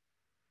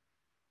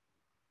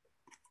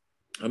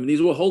 I mean,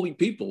 these were holy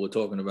people we're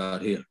talking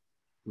about here.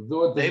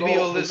 Maybe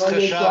all this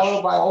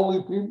chashash by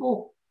holy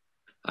people.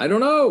 I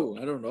don't know.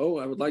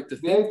 I would like to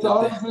think the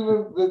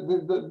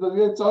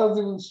HR is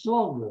even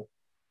stronger.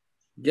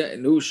 Yeah,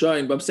 no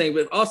shine. But I'm saying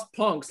with us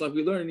punks, like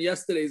we learned in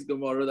yesterday's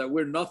Gemara, that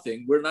we're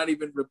nothing. We're not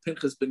even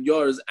Pinchas ben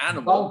Yar's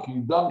animal.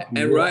 Donkey. And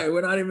yeah. Right,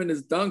 we're not even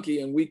his donkey,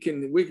 and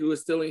we're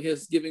still in here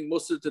giving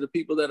mussar to the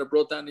people that are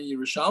brought down in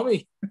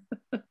Yerushalmi.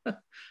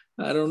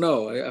 I don't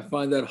know. I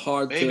find that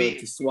hard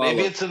to swallow.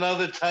 Maybe it's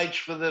another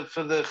touch for the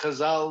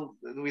Chazal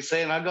we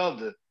say in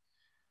Haggadah.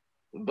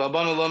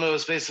 Babanu Lono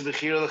is basically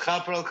Bechira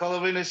L'Chaper Al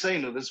Kalavin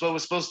Eseinu. That's what we're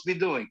supposed to be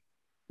doing.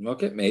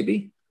 Okay,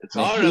 maybe. It's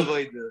hard to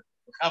avoid the.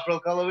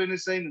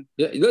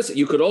 Yeah, listen,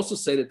 you could also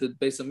say that the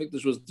Beis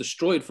Hamikdash was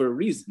destroyed for a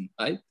reason,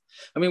 right?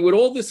 I mean, with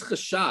all this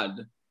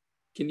chashad,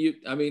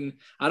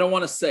 I don't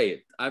want to say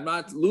it. I'm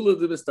not Lula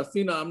de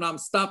Vistafina, I'm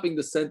stopping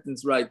the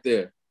sentence right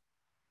there.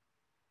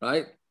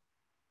 Right?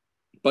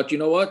 But you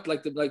know what?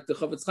 Like the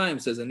Chavetz Chaim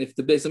says, and if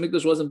the Beis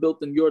Hamikdash wasn't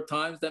built in your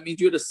times, that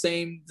means you're the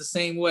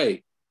same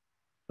way.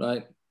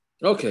 Right?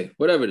 Okay,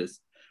 whatever it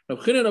is. Rav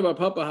Chinan of our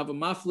Papa have a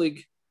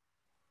maflig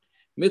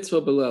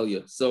mitzvah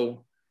belelia.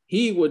 So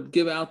he would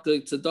give out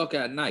the tzedakah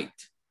at night,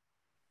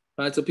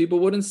 right? So people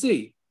wouldn't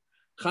see.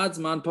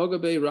 Chadzman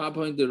Pogabe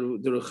Rabhain de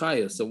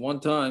Ruchaya. So one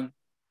time,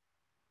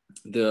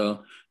 the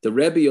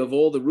Rebbe of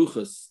all the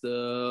Ruchas,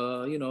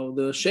 the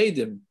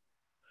Shadim,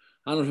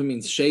 I don't know if it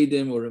means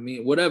Shadim or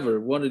whatever,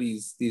 one of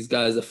these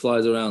guys that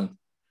flies around.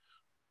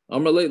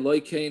 Amrle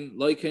Loikain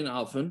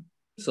Alfan.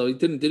 So he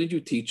didn't you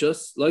teach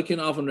us? Loikain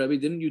Alfan Rebbe,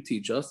 didn't you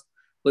teach us?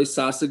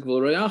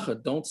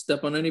 Don't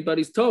step on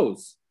anybody's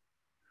toes.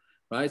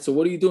 Right, so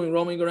what are you doing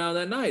roaming around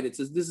at night? It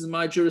says this is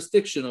my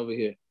jurisdiction over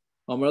here.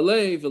 Does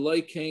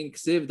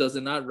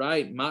it not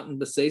write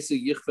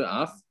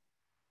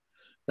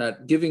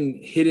that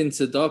giving hidden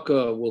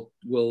tzedakah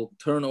will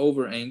turn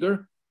over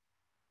anger?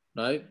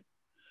 Right.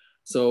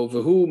 So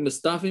v'hu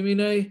mistafi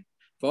mine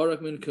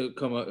farak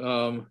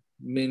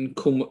min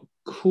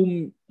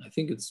kum. I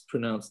think it's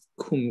pronounced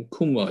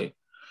kumai.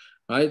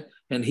 Right,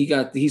 and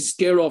he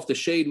scared off the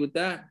shade with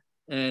that,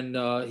 and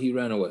he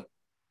ran away.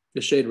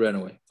 The shade ran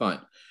away.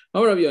 Fine.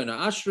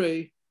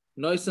 Ashrei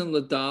Noisan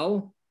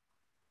Ladal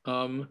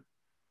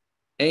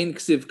Ein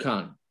Ksiv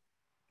Kan.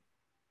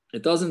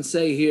 It doesn't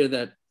say here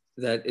that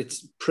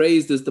it's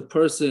praised as the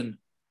person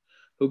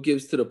who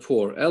gives to the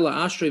poor. Ella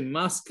Ashrei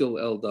Maskil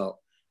Eldal.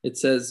 It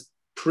says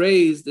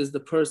praised is the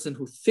person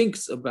who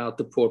thinks about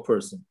the poor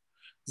person.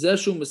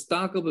 Zeshu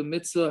Mistakel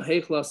b'mitzvah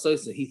heichla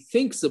soisa. He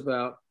thinks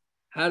about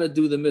how to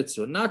do the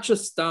mitzvah, not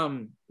just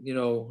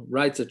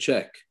writes a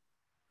check,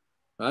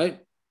 right?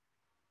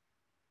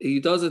 He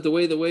does it the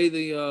way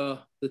the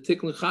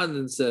Tikkun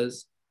Chanan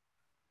says.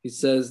 He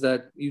says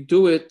that you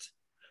do it.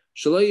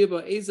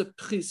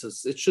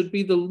 It should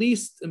be the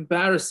least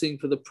embarrassing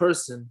for the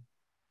person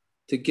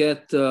to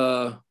get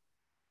the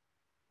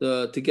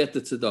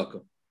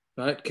tzedaka,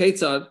 right?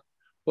 Ketzad,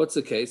 what's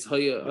the case? Rabbi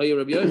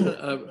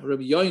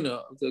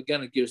Yoina,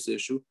 again a gears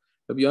issue.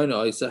 Rabbi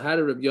Yoina, so how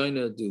did Rabbi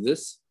Yoina do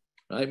this?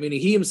 Right? Meaning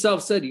he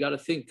himself said you got to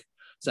think.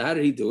 So how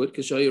did he do it?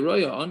 Because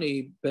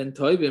Ani ben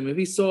Toivim, if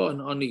he saw an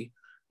Ani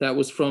that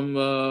was from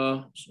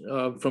a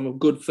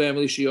good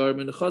family, he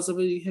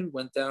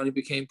went down, he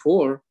became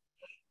poor.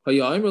 He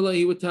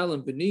would tell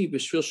him,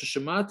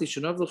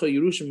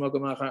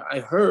 I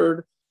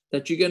heard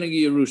that you're getting a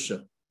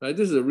Yerusha. Right?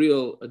 This is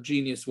a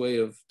genius way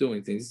of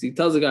doing things. He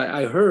tells the guy,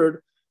 I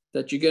heard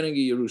that you're getting a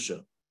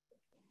Yerusha.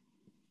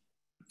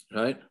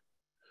 Right?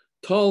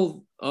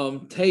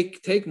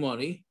 Take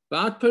money,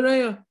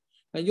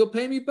 and you'll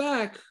pay me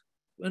back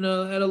at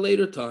a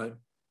later time.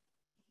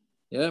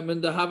 Yeah,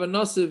 and the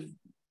Havanasiv,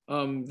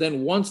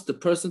 then once the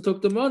person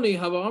took the money,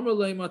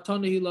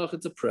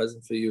 it's a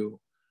present for you.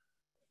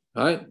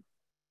 Right?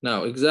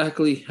 Now,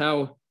 exactly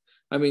how,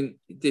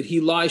 did he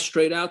lie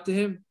straight out to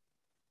him?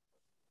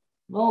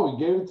 No, he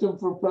gave it to him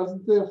for a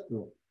present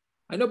after.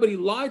 I know, but he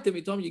lied to him.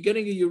 He told him, you're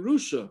getting a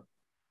Yerusha.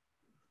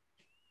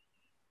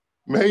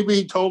 Maybe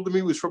he told him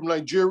he was from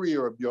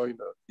Nigeria, Rabbi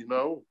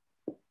Yoina,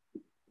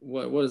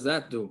 What does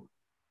that do?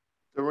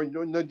 The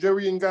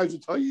Nigerian guys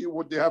will tell you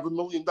what they have $1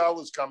 million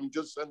coming.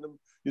 Just send them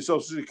your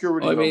social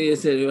security number. He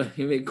said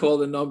you may call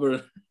the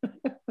number.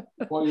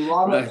 Well, you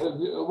allowed right.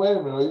 Wait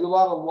a minute. Are you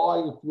allowed to lie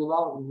if you're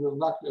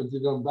going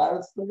to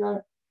embarrass the guy?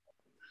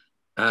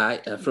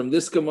 From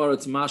this Gemara,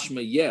 it's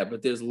mashma, yeah,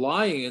 but there's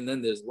lying and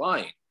then there's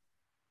lying.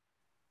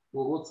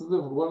 Well, what's the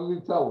difference? What did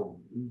he tell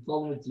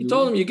him? He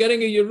told him you're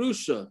getting a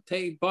Yerusha.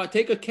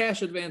 Take a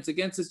cash advance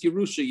against this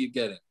Yerusha you're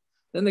getting.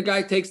 Then the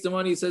guy takes the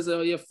money. He says,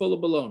 "Oh, you're full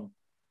of baloney."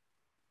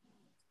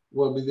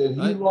 Well, did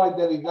he lie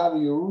that he got a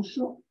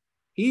Yerusha?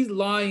 He's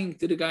lying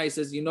to the guy. He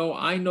says,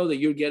 I know that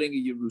you're getting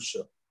a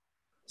Yerusha.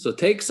 So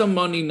take some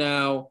money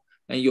now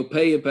and you'll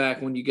pay it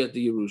back when you get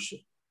the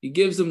Yerusha. He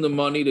gives him the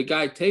money. The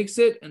guy takes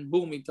it and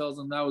boom, he tells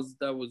him that was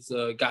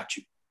got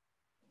you.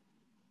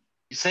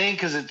 You're saying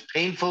because it's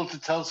painful to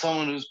tell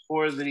someone who's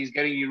poor that he's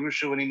getting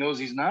Yerusha when he knows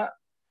he's not?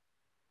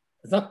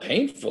 It's not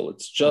painful.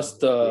 It's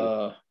just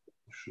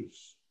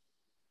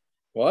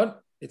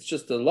what? It's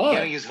just a lie.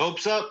 Getting his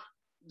hopes up.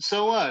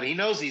 So what? He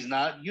knows he's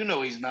not. You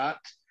know he's not.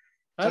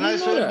 It's a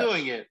nice way of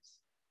doing it.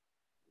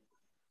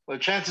 Well,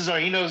 chances are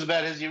he knows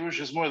about his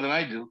Yerushas more than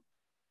I do.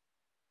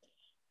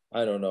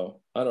 I don't know.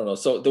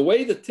 So the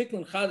way the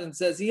Tikkun Chanan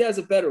says, he has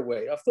a better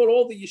way. I've thought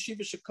all the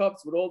yeshiva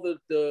shekups with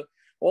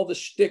all the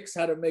shticks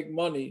how to make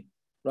money,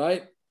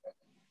 right?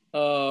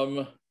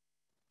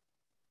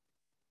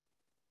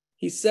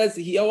 He says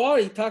he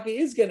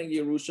is getting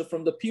Yerusha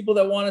from the people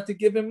that wanted to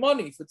give him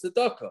money for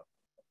tzedaka.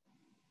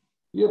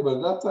 Yeah,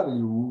 but that's not a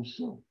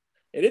Yerusha.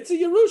 It's a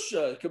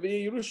Yerusha. It could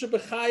be a Yerusha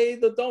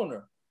b'chaye, the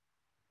donor.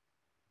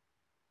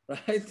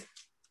 Right?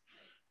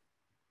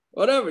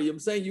 Whatever. I'm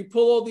saying you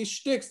pull all these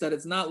shticks that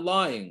it's not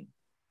lying.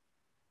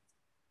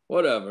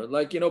 Whatever.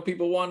 Like,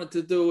 people wanted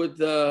to do with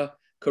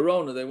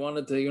Corona. They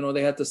wanted to,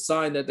 they had to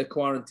sign that they're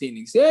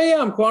quarantining. Yeah,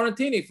 I'm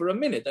quarantining for a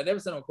minute. I never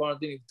said I'm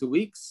quarantining for 2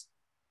 weeks.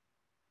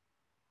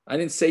 I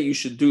didn't say you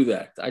should do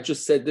that. I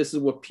just said this is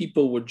what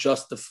people were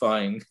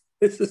justifying.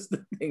 This is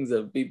the things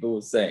that people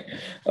were saying.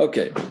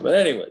 Okay, but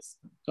anyways,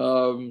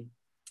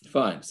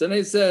 fine. So then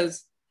he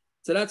says,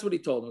 so that's what he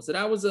told him. So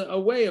that was a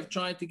way of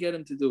trying to get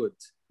him to do it.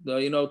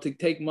 To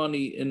take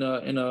money in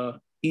a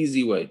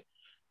easy way,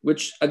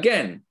 which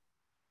again,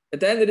 at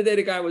the end of the day,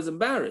 the guy was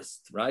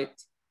embarrassed, right?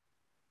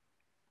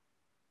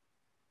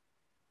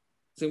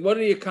 So what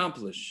did he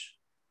accomplish?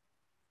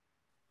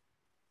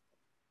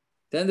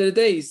 At the end of the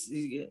day,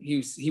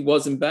 he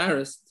was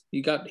embarrassed.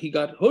 He got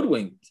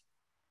hoodwinked.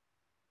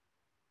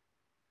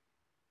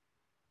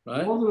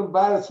 Right? He wasn't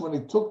embarrassed when he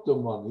took the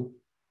money.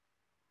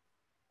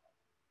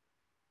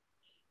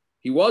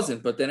 He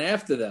wasn't, but then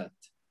after that.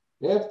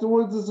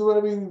 Afterwards is what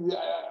I mean.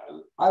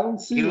 I don't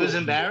see. He was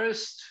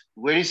embarrassed?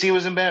 Where do you see he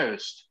was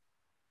embarrassed?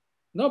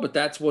 No, but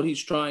that's what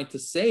he's trying to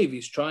save.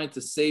 He's trying to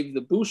save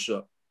the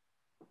busha.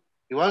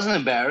 He wasn't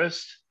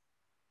embarrassed.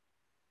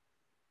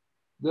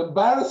 The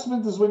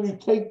embarrassment is when you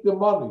take the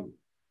money.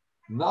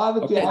 Now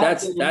that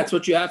that's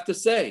what you have to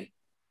say.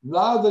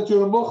 Now that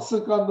you're a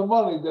muhsik on the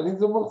money, then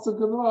he's a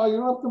muhsik on the money. You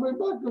don't have to pay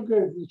back.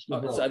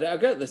 Okay. So I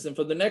listen,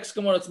 for the next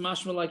Gemara, it's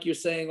mashma like you're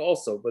saying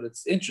also, but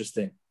it's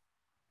interesting.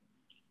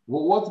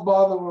 Well, what's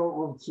bothering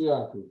with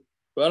Tziyaki?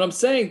 But I'm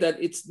saying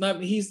that it's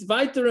not, he's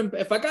weiter.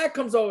 If a guy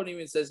comes over to me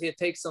and says, here,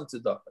 take some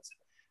tzedaka.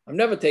 I'm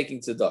never taking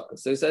tzedaka.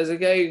 So he says,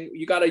 okay,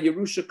 you got a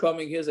Yerusha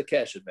coming, here's a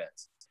cash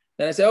advance.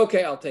 Then I say,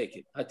 okay, I'll take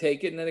it. I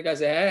take it, and then the guy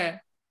says,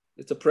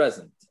 it's a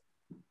present.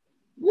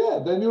 Yeah,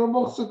 then you're a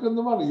muhsik on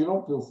the money. You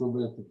don't feel so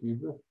bad to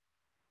keep it.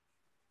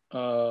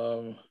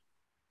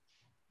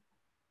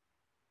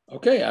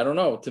 Okay, I don't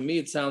know. To me,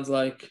 it sounds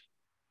like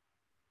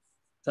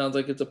Sounds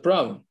like it's a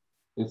problem.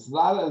 It's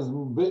not as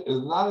big.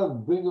 It's not as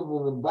big of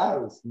an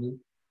embarrassment.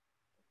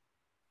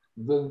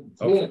 Then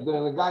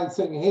the guy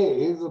saying, "Hey,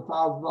 here's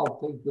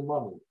 $1,000. Take the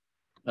money."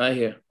 I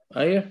hear.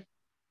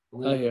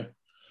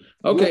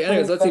 Okay,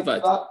 anyways, let's see.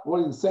 What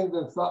are you saying?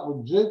 That's not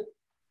legit.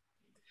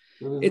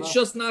 It's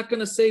just not going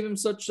to save him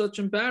such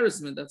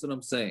embarrassment. That's what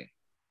I'm saying.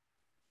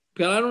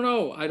 But I don't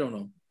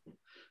know.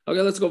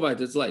 Okay, let's go back.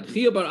 It's light.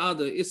 Chia bar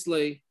Ada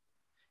Islay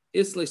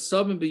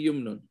Sabin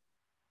b'Yumnun.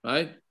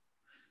 Right?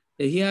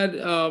 He had.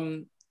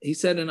 He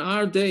said, in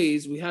our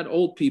days we had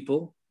old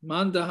people.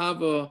 Man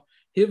dahava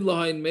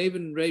hivlahain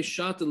maven reish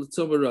shata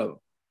l'tzomarav.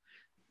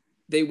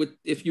 They would,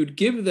 if you'd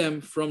give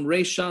them from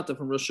reish shata,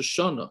 from Rosh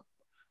Hashanah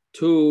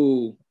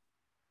to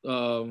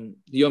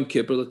Yom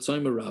Kippur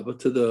l'tzomarav,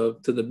 to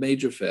the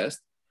major fast,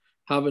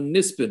 have a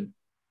nispin,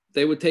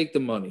 they would take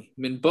the money.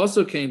 Min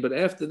basar came, but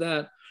after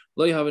that,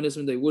 lo have a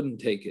nispin, they wouldn't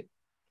take it.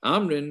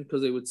 Amrin,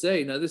 because they would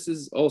say, now this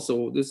is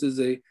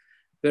a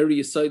very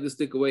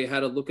Yisaitistic way how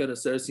to look at a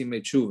Sersi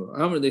Mechuva.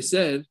 Amr, they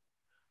said,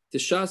 the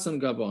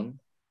Shasan Gabon,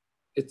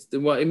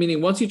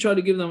 meaning once you try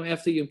to give them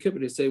after Yom Kippur,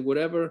 they say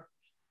whatever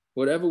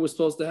we're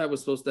supposed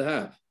to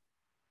have,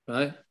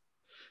 right?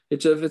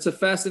 It's a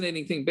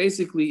fascinating thing.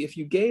 Basically, if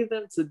you gave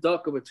them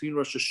tzedaka between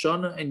Rosh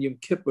Hashanah and Yom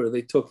Kippur,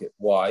 they took it.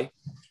 Why?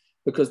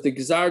 Because the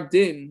Gzar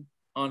Din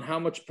on how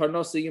much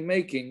parnasa you're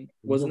making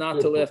was not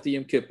till after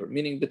Yom Kippur,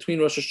 meaning between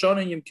Rosh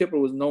Hashanah and Yom Kippur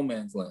was no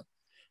man's land.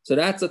 So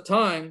that's a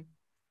time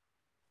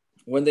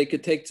when they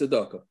could take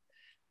tzedakah.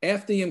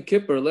 After Yom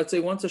Kippur, let's say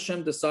once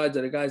Hashem decides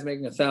that a guy's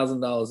making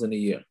 $1,000 in a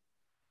year,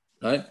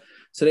 right?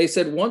 So they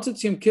said, once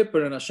it's Yom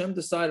Kippur and Hashem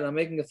decided I'm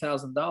making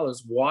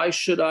 $1,000, why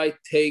should I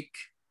take,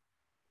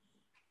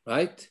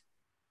 right?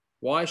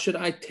 Why should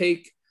I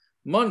take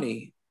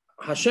money?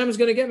 Hashem is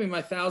going to get me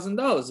my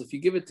 $1,000. If you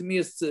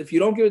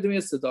don't give it to me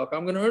as tzedakah,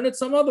 I'm going to earn it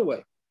some other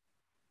way,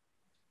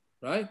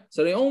 right?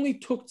 So they only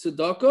took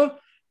tzedakah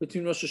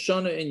between Rosh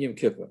Hashanah and Yom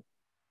Kippur,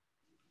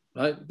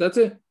 right? That's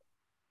it.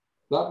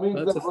 That means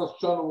that Rosh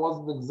Hashanah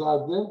wasn't the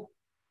Gzar Din?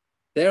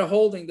 They're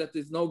holding that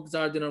there's no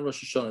Gzar Din on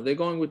Rosh Hashanah. They're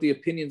going with the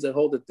opinions that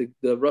hold that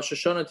the Rosh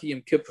Hashanah to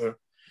Yom Kippur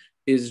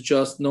is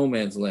just no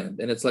man's land,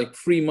 and it's like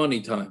free money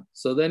time.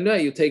 So then,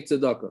 you take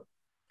tzedakah.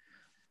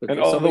 And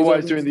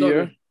otherwise during the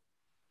year?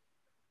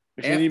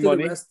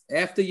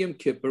 After Yom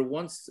Kippur,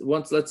 once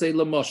let's say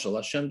Lamashal,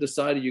 Hashem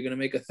decided you're going to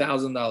make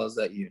 $1,000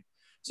 that year.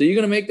 So you're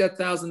going to make that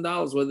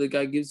 $1,000 whether the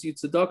guy gives you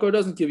tzedakah or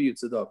doesn't give you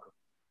tzedakah.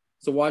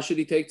 So why should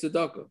he take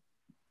tzedakah?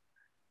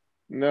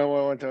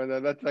 No,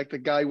 that's like the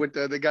guy with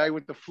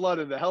the flood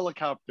and the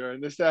helicopter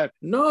and this that.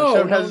 No,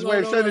 Hashem has his way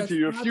of sending it to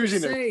you. You're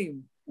refusing it.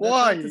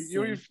 Why?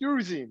 You're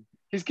refusing.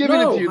 He's giving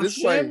it to you this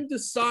way. Hashem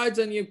decides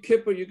on Yom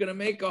Kippur you're going to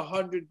make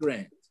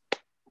 $100,000.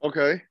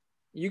 Okay.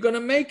 You're going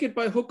to make it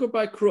by hook or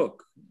by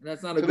crook.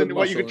 That's not a good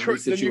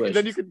situation.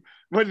 Then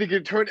you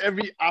can turn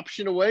every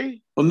option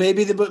away. Well,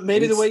 maybe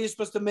the way you're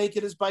supposed to make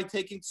it is by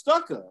taking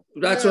tzedakah.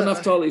 That's what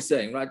Naftali's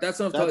saying, right? That's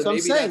what I'm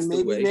saying.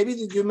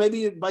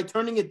 Maybe by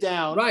turning it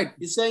down, right?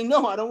 You're saying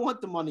no, I don't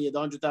want the money at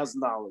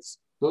 $100,000.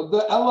 So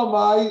the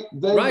LMI,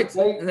 and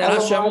then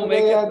Hashem will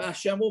make it.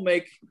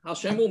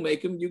 Hashem will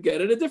make him. You get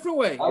it a different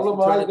way.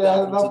 LMI, they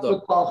had enough to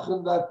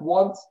caution that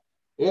once.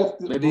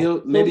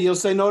 Maybe he'll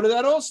say no to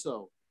that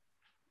also.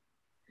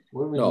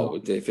 No,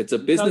 if it's a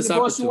business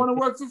opportunity, you want to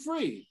work for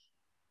free.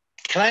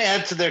 Can I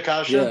add to their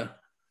kasha?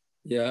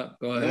 Yeah.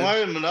 Go ahead.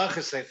 Gemara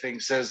Menachos, I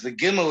think, says the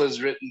gimel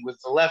is written with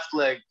the left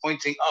leg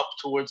pointing up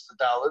towards the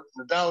dalet.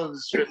 The dalet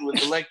is written with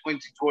the leg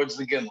pointing towards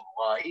the gimel.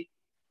 Why?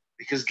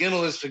 Because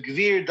gimel is for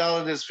gvir,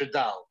 dalet is for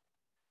dal,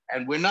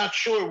 and we're not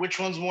sure which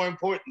one's more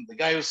important: the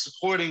guy who's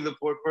supporting the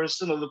poor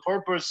person, or the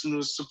poor person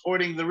who's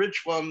supporting the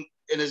rich one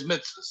in his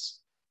mitzvahs.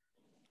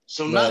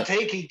 So not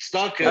taking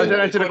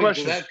tzedakah according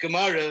to that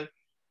Gemara.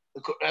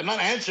 I'm not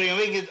answering.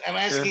 I'm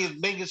asking it,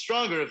 make it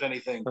stronger, if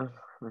anything.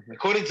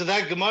 According to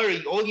that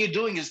Gemara, all you're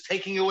doing is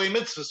taking away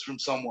mitzvahs from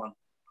someone.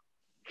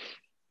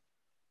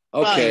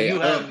 Okay. You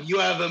have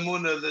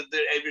emunah that the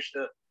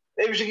Eibusha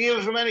can give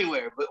it from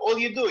anywhere, but all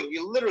you're doing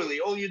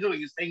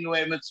is taking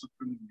away a mitzvah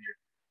from here.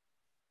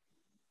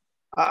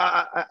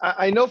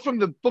 I know from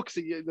the books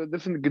the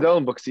different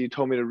Gedolim books that you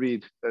told me to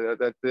read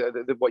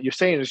that what you're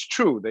saying is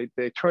true.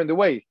 They turned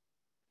away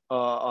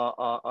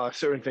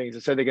certain things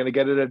and said they're going to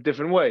get it a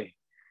different way.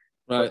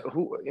 Right.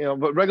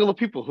 But regular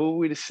people, who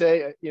we to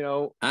say, I don't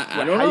know.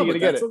 How are you going to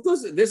get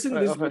it? This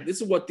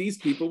is what these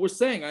people were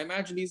saying. I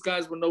imagine these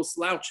guys were no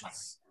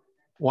slouches.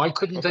 Why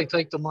couldn't they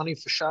take the money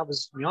for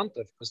Shabbos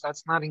Yontif? Because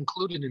that's not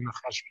included in the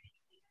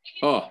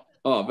cheshbon.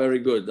 Oh, very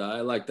good.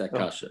 I like that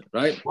kasha.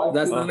 Right?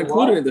 That's not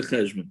included in the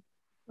cheshbon.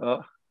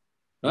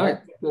 Right.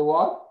 The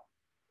what?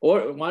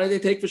 Or why did they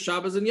take for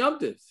Shabbos and Yom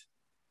Tiv?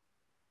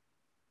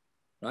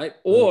 Right?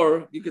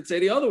 Or you could say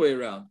the other way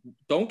around.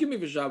 Don't give me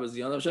for Shabbos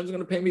Yom Tiv. Hashem's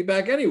going to pay me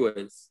back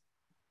anyways.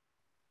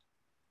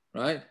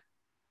 Right?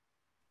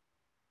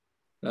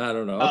 I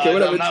don't know. Okay,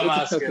 whatever.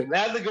 Okay.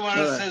 Now the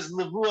Gemara says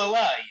Levu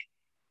alai.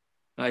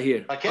 I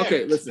hear.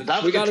 Okay, listen.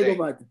 We got to go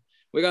back.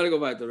 We got to go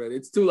back already.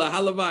 It's too late.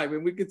 Halavai. I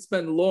mean, we could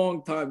spend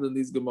long time on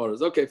these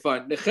Gemaras. Okay,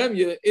 fine.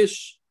 Nehemia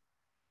ish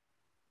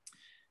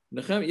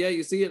Nehemiah,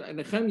 you see it.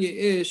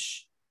 Nehemiah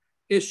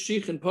ish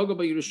sheikh and paga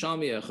by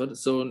Yerushalmi echad.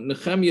 So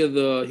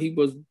Nehemiah, he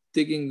was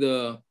digging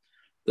the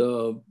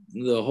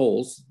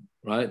holes,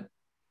 right?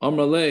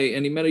 Amrale,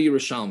 and he met a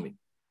Yerushalmi.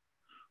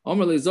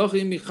 Amrale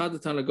zachi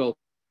michadatan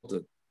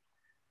agolta.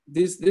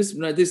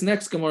 This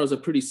next Gemara are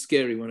pretty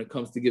scary when it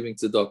comes to giving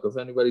tzedaka. If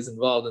anybody's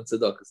involved in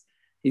tzedakahs,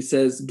 he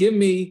says, "Give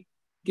me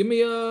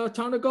a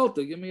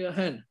tarnagolta, give me a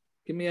hen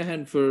I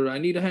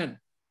need a hen."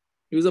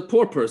 He was a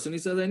poor person. He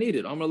says, "I need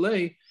it."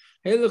 Amrale,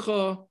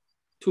 helecha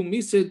to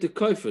misid de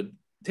kaifed.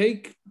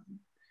 Take.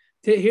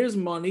 Here's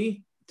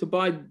money to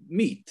buy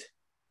meat,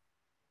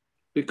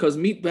 because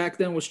meat back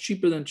then was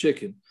cheaper than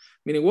chicken.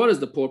 Meaning, what does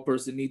the poor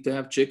person need to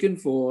have chicken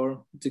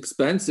for? It's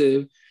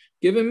expensive.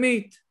 Give him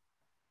meat.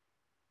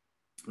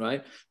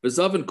 Right? And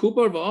so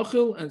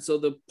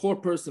the poor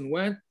person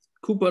went,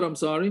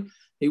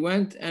 he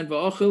went and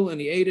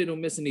he ate it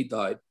and he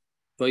died.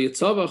 And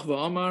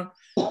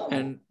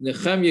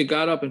Nehemiah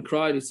got up and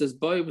cried. He says,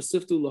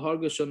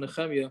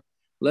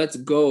 let's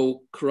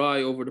go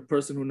cry over the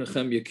person who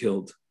Nehemiah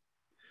killed.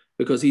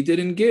 Because he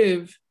didn't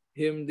give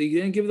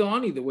the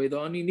ani the way the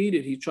ani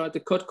needed. He tried to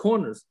cut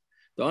corners.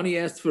 The ani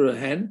asked for a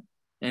hen,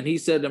 and he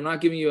said, I'm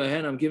not giving you a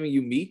hen, I'm giving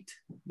you meat,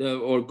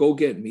 or go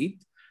get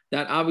meat.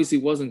 That obviously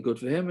wasn't good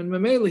for him, and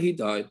Mamela, he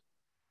died.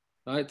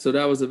 Right? So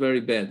that was a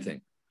very bad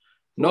thing.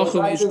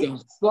 So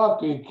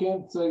stuck, you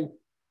can't say,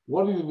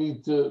 what do you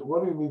need to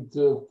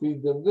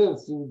feed them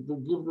this, to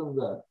give them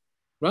that.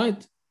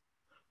 Right.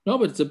 No,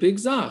 but it's a big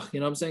zach. You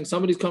know what I'm saying?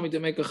 Somebody's coming to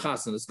make a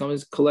chasen.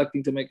 Somebody's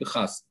collecting to make a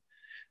chasen.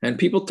 And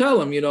people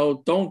tell him,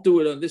 don't do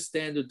it on this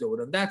standard, do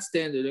it on that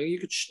standard. You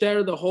could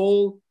stare the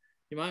whole,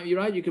 you're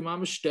right, you can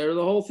mamish stare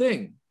the whole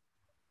thing.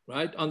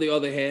 Right? On the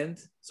other hand,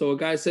 so a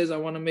guy says, I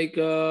want to make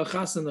a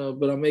chasana,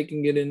 but I'm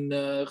making it in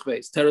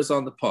terrace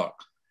on the park.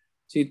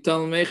 So you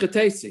tell him, make a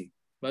tasty.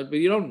 But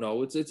you don't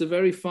know. It's a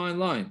very fine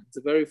line. It's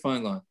a very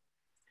fine line.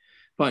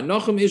 Fine.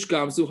 Nachum ish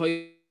gamzu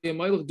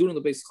hayim doing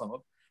the Beis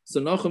Hamikdash. So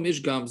Nachum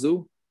ish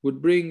gamzu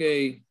would bring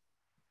a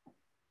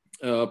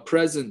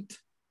present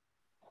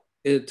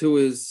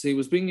he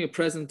was bringing a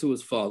present to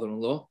his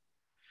father-in-law.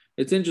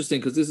 It's interesting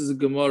because this is a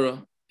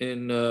Gemara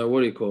in, what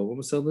do you call it? What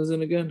Masel is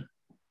in again?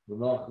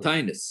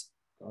 Tainus.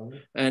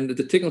 And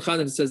the Tikkun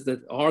Chanan says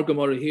that our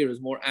Gemara here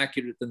is more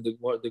accurate than the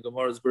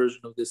Gemara's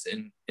version of this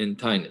in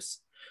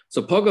Tainus.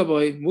 So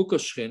Pagaboy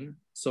Mukashchin,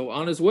 so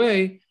on his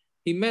way,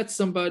 he met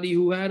somebody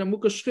who had a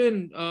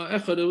Mukashchin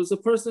echad. It was a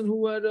person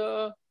who had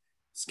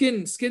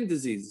skin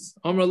disease.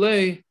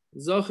 Amrale,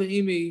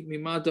 Zachaimi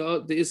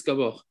Mimata de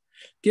Iskabach.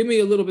 Give me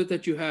a little bit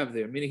that you have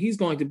there. Meaning he's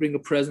going to bring a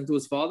present to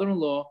his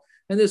father-in-law,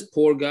 and this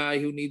poor guy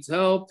who needs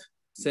help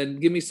said,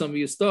 give me some of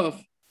your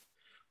stuff.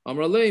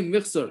 Amrale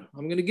Mixer,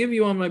 I'm going to give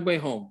you on my way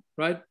home.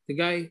 Right? The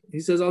guy, he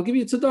says, I'll give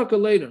you tzedaka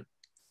later.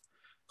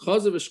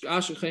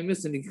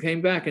 And he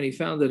came back and he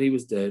found that he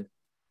was dead.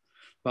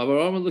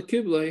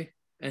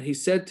 And he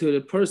said to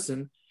the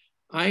person,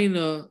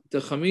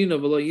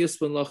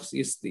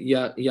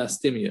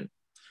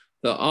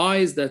 the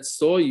eyes that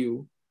saw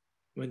you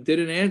and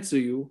didn't answer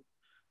you,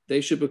 they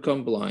should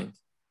become blind.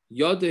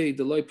 The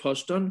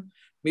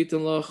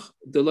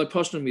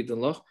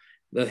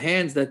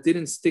hands that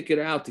didn't stick it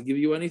out to give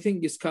you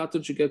anything,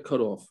 should get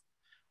cut off.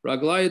 The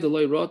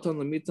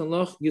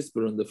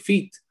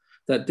feet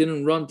that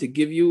didn't run to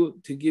give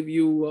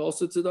you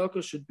also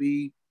tzedaka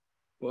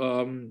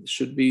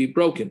should be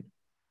broken.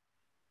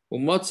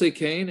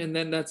 And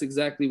then that's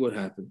exactly what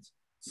happened.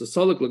 So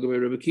Salak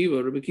Rabbi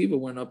Kiva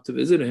went up to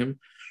visit him.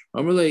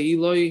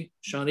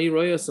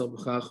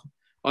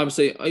 I'm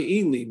saying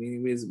Ili,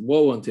 meaning means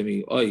woe unto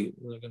me.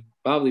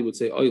 Bavli would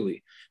say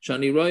Oili.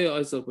 Shani Raya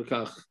Isaac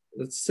Bekach.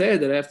 It's sad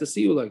that I have to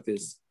see you like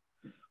this.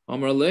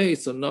 Amrale,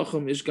 so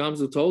Nachum Ish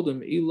Gamzu told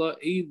him,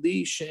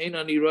 Ili Shein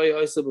Ani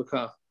Raya Isaac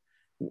Bekach.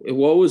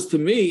 Woe is to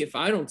me if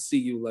I don't see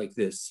you like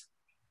this.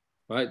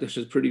 Right? This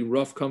is pretty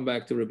rough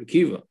comeback to Rabbi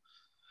Kiva.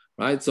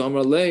 Right? So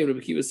Amrale, Rabbi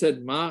Kiva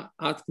said, Ma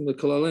at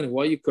kalaleni,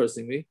 why are you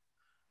cursing me?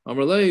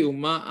 Amrale,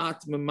 Ma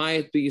at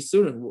memayet be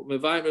yisurin.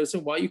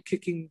 Why are you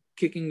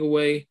kicking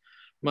away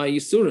my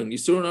yisurin?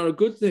 Yisurin are a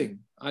good thing.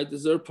 I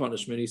deserve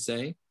punishment, he's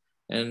saying.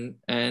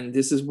 And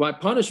this is my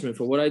punishment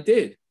for what I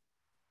did.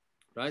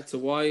 Right? So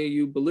why are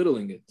you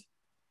belittling it?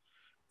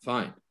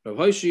 Fine. Rav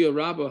Hoshia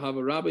Rabba have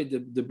a rabbi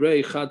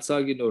debrei chad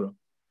saginura.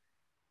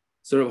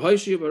 So Rav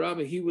Hoshia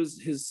Rabba, he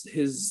was his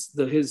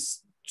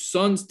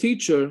son's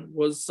teacher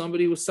was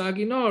somebody who was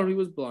saginar, he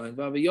was blind.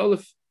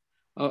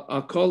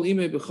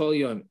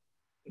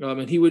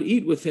 And he would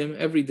eat with him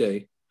every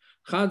day.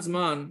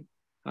 Chadzman,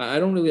 I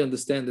don't really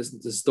understand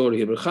this story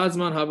here, but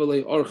Chadzman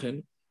havalei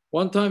orchin.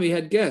 One time he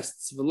had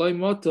guests. He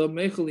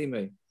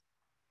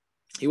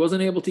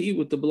wasn't able to eat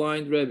with the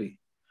blind Rebbe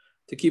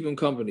to keep him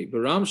company. But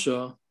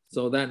Ramsha,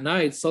 so that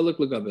night, Salak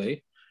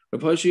Lagabe,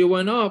 Rav Hoshia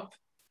went up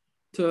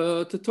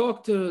to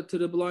talk to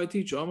the blind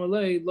teacher.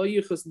 Amalei, lo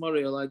yichas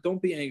Mariel,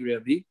 don't be angry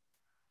at me.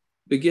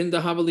 Begin to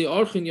havali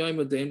orchin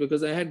yaimadin,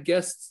 because I had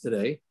guests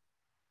today,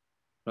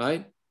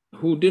 right?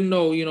 Who didn't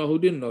know. You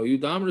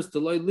damris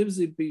delay lives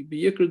be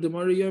yikr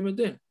demari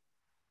yaimadin,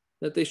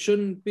 that they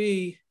shouldn't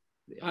be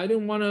I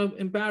didn't want to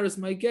embarrass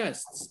my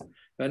guests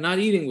by not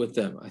eating with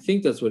them. I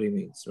think that's what he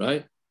means,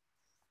 right?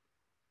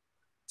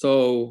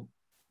 So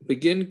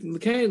begin,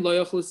 okay,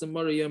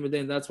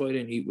 that's why I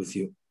didn't eat with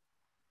you.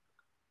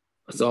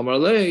 So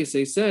Amarle, so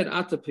he said,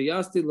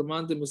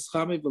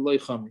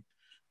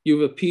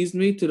 you've appeased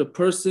me to the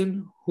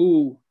person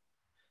who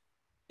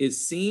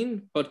is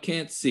seen but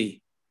can't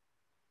see.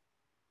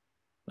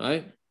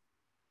 Right?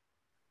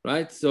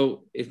 Right?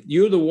 So if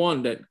you're the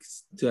one that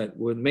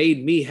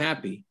made me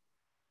happy,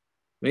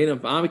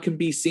 I can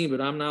be seen,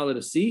 but I'm not allowed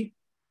to see.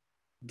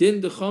 So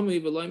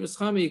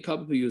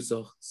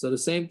the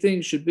same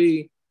thing should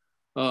be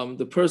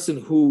the person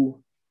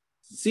who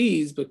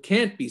sees but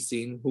can't be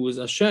seen, who is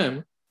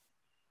Hashem,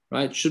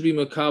 right? Should be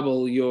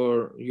makabel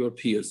your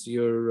pious.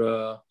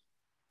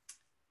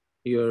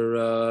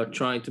 You're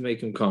trying to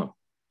make him calm.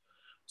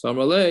 So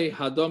Amalei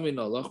Hadami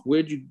Nalach,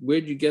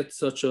 where'd you get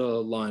such a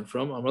line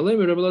from? Amalei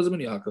Rebbe Elazar ben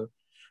Yaakov.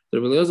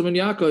 The Rebbe Elazar ben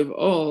Yaakov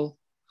all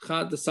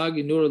Chad the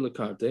Sagi Nura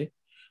Lekarte.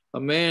 A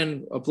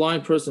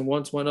blind person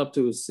once went up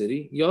to his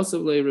city.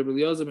 Yosef le Rebbe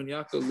Elazar ben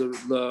Yaakov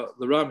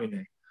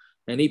l'Ramine,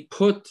 and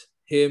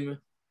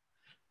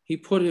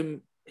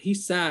he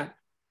sat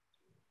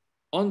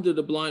under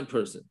the blind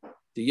person.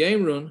 The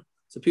Yemrun,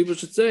 so people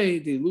should say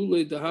the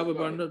Lule to have a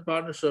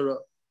barnashara.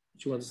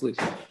 She went to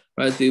sleep,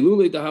 right? The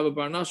Lule to have a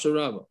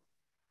barnashara.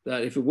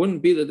 That if it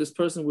wouldn't be that this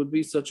person would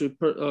be such a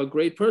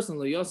great person,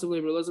 like Yosef le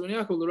Rebbe Elazar ben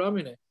Yaakov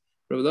l'Ramine,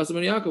 Rebbe Elazar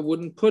ben Yaakov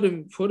wouldn't put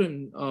him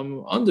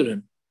under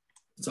him.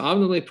 So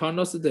Avnei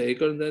Parnasa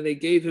Deikar, and then they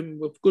gave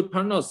him a good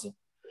Parnasa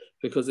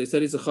because they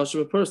said he's a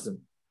chashuv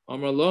person.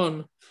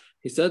 Amralon,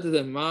 he said to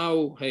them,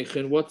 Mao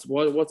Heichin, what's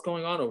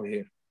going on over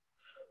here?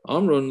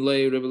 Amron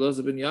lay Rebbe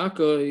Elazar ben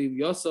Yaakov,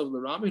 Yosef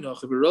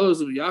l'Raminach, Rebbe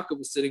Elazar ben Yaakov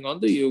was sitting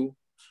under you,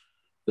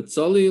 but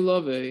Tzali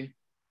Lave,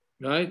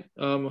 right?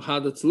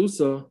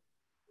 Hadatzlusa.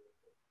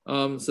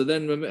 So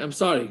then, I'm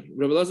sorry,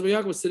 Rebbe Elazar ben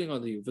Yaakov was sitting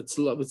under you, but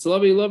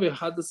Tzali Lave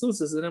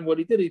Hadatzlusa. So then what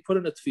he did, he put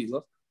in a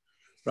tefillah.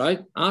 Right?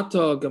 You did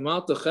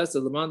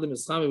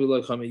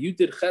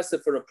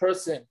chesed for a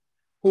person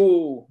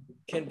who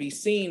can be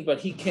seen, but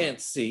he can't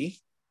see.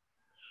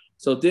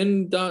 So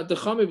then the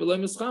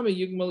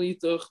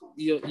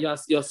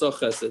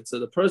So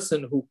the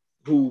person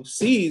who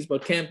sees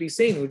but can't be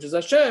seen, which is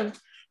Hashem,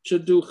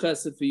 should do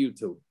chesed for you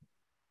too.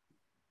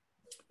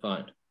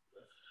 Fine.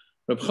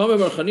 They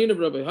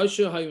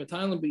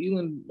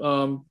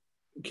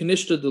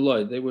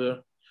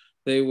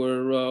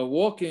were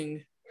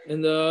walking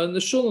in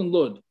the shul in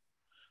Lud.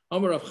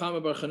 Amar Rav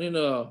Chama bar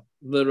Chanina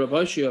the Rav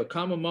Hashia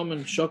Kama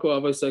Maman Shako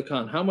Avay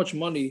Khan. How much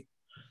money,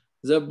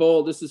 Zeb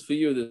Bol? This is for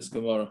you, this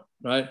Gemara,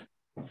 right?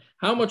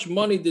 How much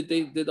money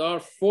did our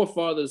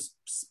forefathers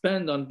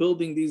spend on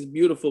building these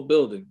beautiful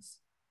buildings,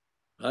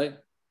 right?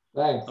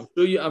 Thanks.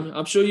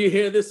 I'm sure you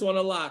hear this one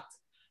a lot.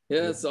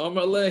 Yes,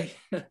 Amar Lei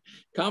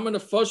Kama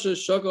Nefasha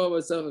Shako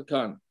Avay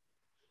Khan.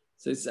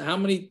 So how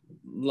many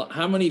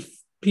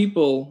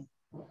people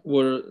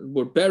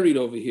were buried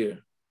over here?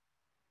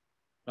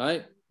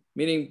 Right?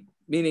 Meaning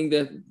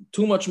that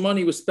too much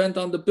money was spent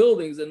on the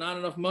buildings and not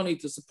enough money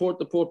to support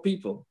the poor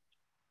people.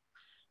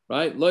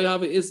 Right? Right?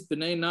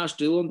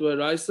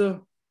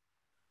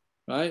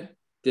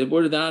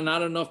 Were there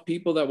not enough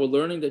people that were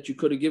learning that you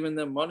could have given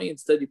them money,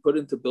 instead you put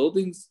into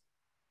buildings?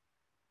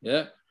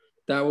 Yeah.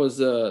 That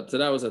was a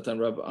time.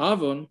 Rabbi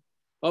Avon,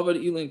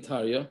 Avad Iling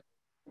Tarya,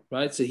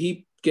 right? So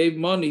he gave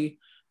money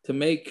to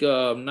make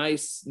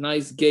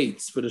nice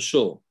gates for the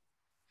shul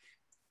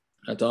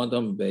at the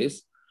Andam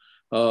base.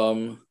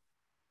 The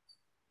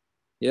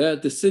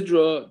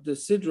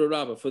Sidra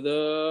Rabbah for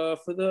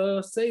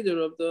the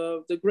Seder of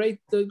the great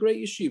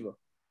yeshiva.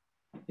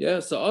 Yeah,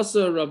 so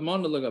also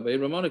Ramana Lagabe,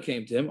 Ramana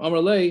came to him.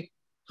 Amrlei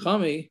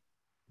Chami,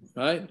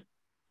 right?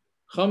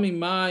 Chami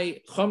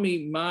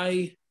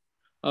my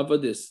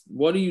Avadis.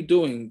 What are you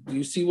doing? Do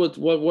you see what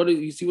do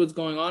you see what's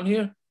going on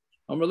here?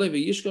 Amrlei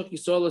V'yishkach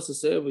Yisrael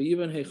Asaseh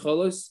V'yiven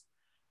Heichalos.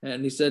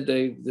 And he said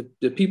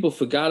the people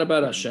forgot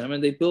about Hashem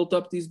and they built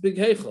up these big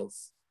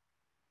heichals.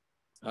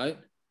 Right?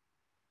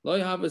 Are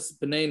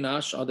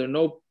there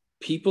no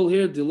people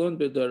here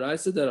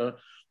that are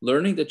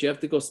learning that you have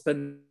to go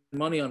spend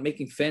money on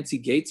making fancy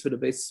gates for the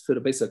base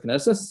of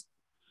Knesset?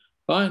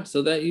 Fine.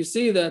 So that you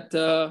see that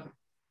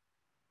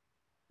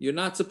you're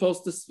not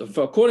supposed to,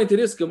 according to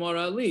this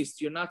Gemara at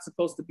least, you're not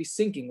supposed to be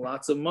sinking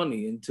lots of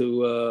money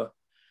into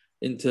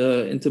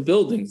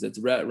buildings. It's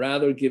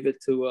rather give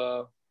it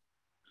to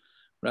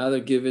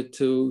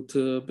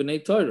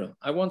B'nai Torah.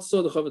 I once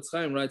saw the Chavetz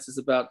Chaim writes this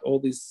about all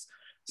these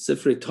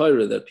Sifrei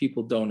Torah that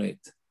people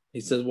donate.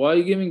 He says, why are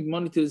you giving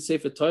money to the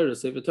Sefer Torah?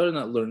 Sefer Torah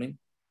not learning.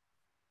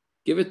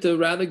 Give it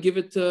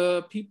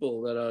to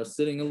people that are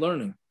sitting and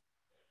learning.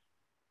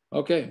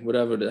 Okay,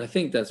 whatever. I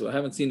think that's what I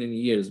haven't seen in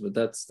years, but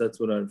that's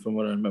from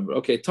what I remember.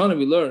 Okay, Tana,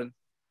 we learned.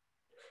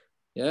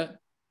 Yeah.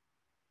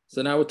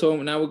 So now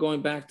we're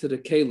going back to the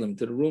kalim,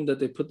 to the room that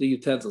they put the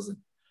utensils in.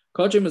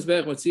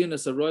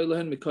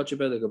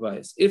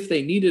 If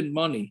they needed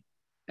money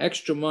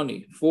extra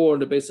money for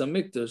the Beis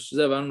Hamikdash.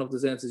 I don't know if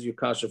this answers your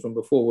kasha from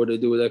before. What do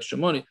they do with extra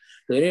money?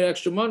 They need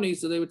extra money,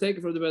 so they would take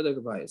it from the bedek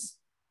habayis.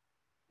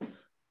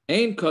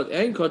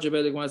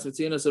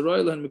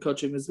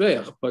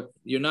 But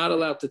you're not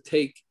allowed to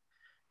take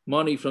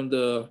money from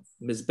the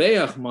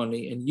mizbeach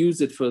money and use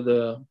it for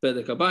the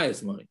bedek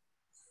habayis money.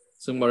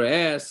 So Gemara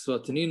asks,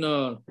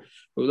 chanina,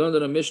 we learned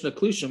in a Mishna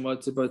klisha,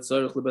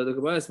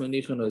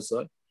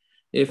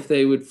 if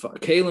they would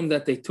kalim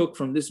that they took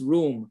from this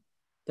room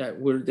that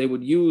they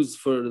would use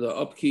for the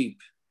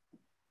upkeep,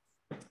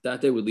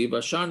 that they would leave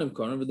ashanim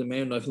korban with the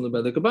main knife and the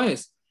bedek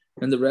habayis,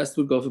 and the rest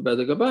would go for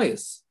bedek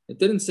habayis. It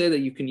didn't say that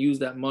you can use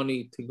that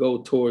money to go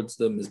towards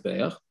the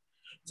mizbeach.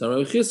 So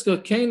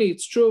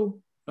it's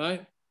true,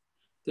 right?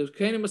 The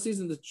Kaini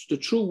season, the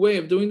true way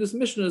of doing this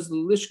mission is the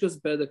lishkas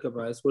bedek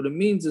habayis. What it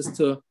means is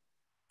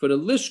for the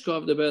lishka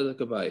of the bedek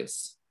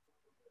habayis,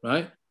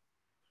 right?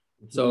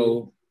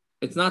 So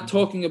it's not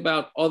talking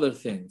about other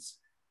things.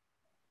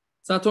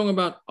 It's not talking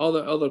about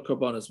other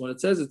karbanos. When it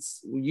says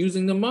it's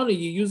using the money,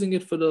 you're using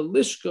it for the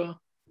lishka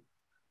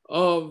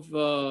of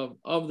the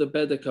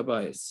bedek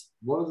habayis.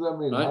 What does that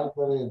mean? Right? How does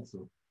that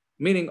answer?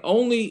 Meaning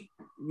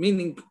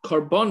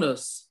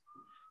karbanos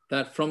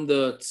that from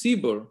the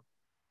tzibur,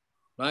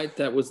 right?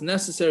 That was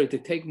necessary to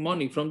take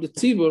money from the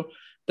tzibur,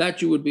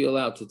 that you would be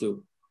allowed to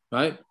do,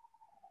 right?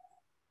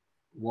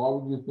 Why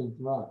would you think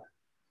not?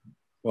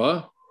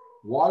 What?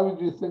 Why would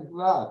you think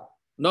not?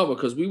 No,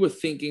 because we were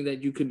thinking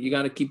that you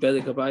got to keep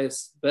bedek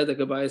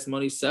habayis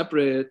money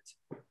separate.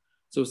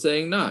 So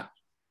saying not.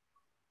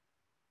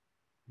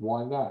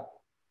 Why not?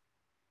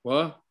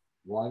 What?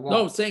 Why not?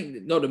 No, I'm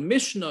saying no. The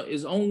Mishna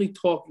is only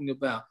talking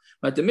about,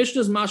 right? The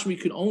Mishnah's mashma, you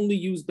can only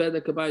use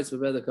bedek habayis for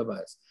bedek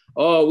habayis.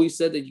 Oh, we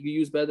said that you can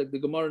use bedek. The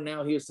Gemara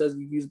now here says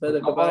you use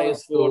bedek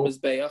habayis for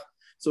mizbeach.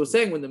 So we're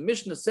saying when the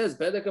Mishnah says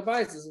bedek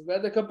habayis is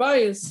bedek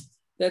habayis,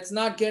 that's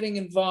not getting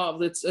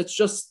involved. It's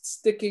just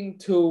sticking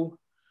to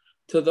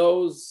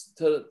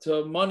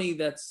money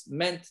that's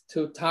meant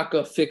to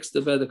taka fix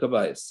the bedek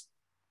habayis,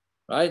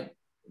 right?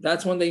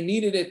 That's when they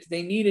needed it.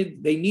 They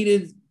needed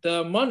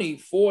the money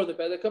for the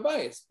bedek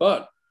habayis,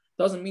 but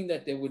doesn't mean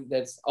that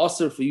that's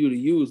usher for you to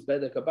use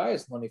bedek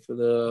habayis money for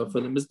the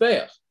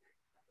mizbeach.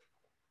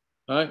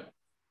 All right.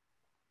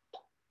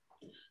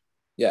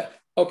 Yeah.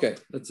 Okay.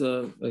 It's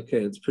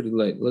It's pretty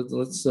late.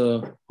 Let's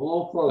further.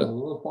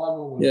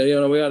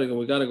 Yeah.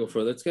 We gotta go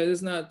further. This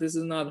is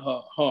not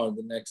hard.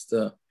 The next.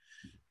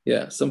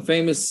 Some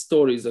famous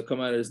stories that come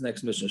out of this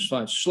next mission.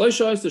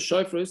 שלשה is the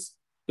shofros.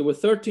 There were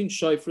 13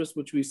 shofros,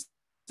 which we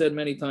said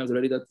many times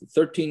already, that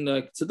 13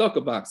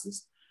 tzedaka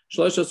boxes.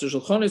 שלשה is the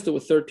shulchanis. There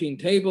were 13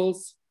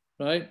 tables,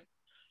 right?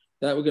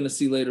 That we're going to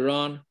see later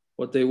on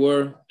what they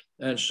were.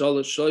 And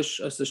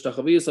shalish is the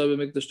shtachaviyas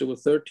Hamikdash. There were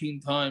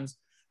 13 times,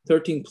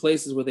 13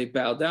 places where they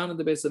bowed down in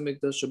the Beis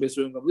Hamikdash. Shabbos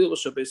Rebbe Gamliel,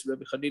 Shabbos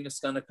Rebbe chanina,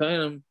 sgan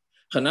hakohanim,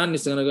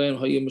 sgan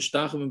hayim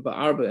mishtachim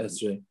ba'arba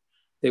esrei.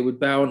 They would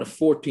bow in the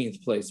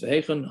 14th place.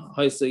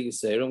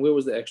 And where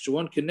was the extra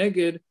one?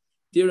 Keneged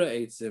dira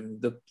eitzim,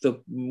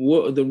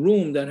 the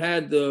room that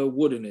had the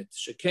wood in it.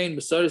 Shekain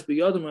b'saris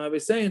b'yadam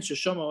ha'avesein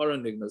sheshama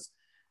Aron nignas.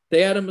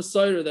 They had a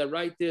Messiah that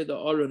right there, the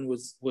Aron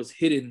was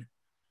hidden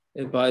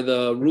by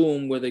the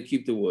room where they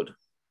keep the wood.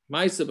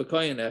 Ma'isa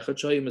b'kayin echad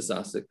shayim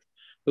misasik.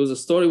 There was a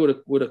story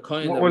with a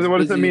kain. What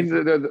does that mean?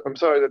 I'm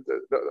sorry that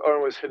the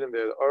Aron was hidden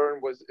there. The Aron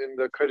was in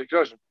the Kodesh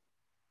Kodashim.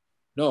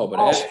 No, but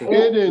after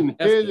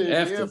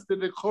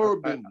the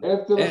korban.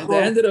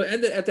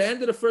 At the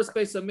end of the first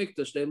Beis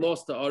Hamikdash, they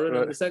lost the Aron,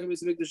 and the second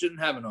Beis Hamikdash didn't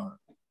have an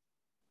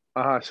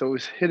Aron. So it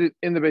was hidden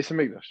in the Beis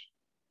Hamikdash.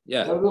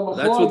 Yeah,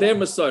 that's what their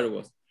Messiah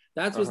was.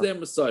 That was their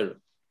Messiah.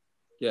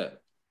 Yeah.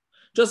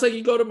 Just like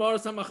you go to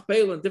Maras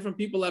HaMachpelah, and different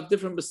people have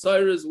different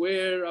Messiahs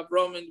where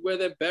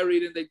they're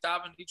buried, and they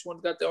daven, each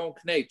one's got their own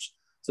knech.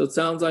 So it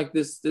sounds like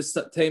this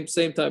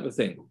same type of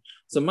thing.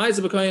 So there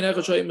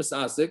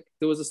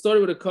was a story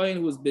with a kohen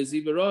who was busy,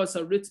 and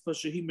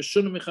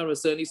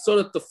he saw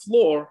that the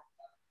floor,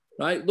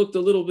 right, looked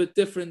a little bit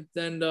different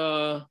than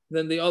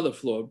the other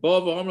floor.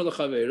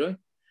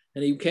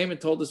 And he came and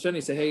told his friend,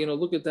 he said, hey,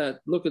 look at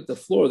the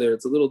floor there,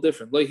 it's a little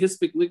different. He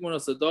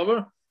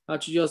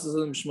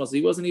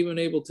wasn't even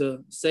able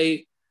to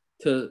say,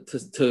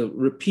 to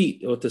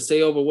repeat or to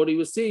say over what he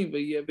was seeing.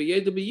 But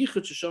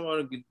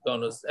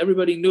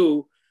everybody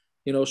knew,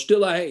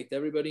 still I hate.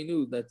 Everybody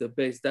knew that the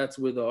base, that's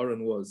where the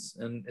Aron was.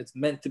 And it's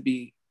meant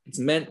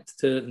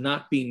to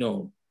not be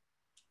known.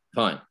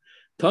 Fine.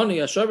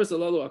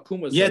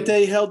 Yet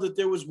they held that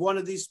there was one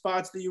of these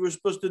spots that you were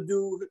supposed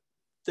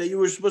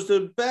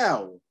to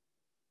bow.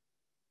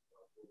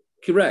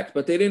 Correct,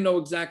 but they didn't know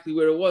exactly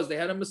where it was. They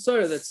had a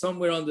Messiah that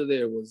somewhere under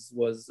there was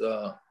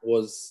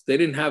they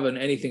didn't have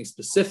anything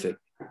specific.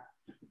 They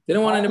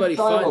didn't want anybody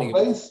finding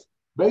it.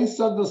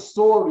 Based on the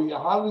story,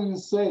 how do you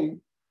say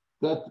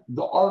that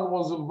the Aron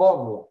was in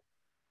Bavra?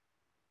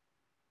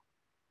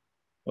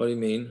 What do you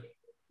mean?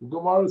 The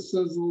Gemara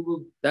says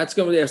that's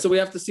going to be there. So we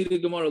have to see the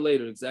Gemara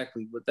later,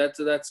 exactly. But that's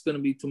going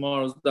to be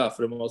tomorrow's daf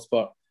for the most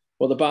part.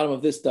 Well, the bottom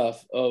of this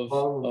daf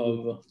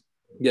of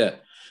Yeah.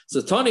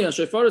 So Tani and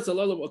Shofaris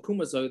Alalam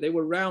Akumasai, they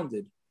were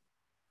rounded.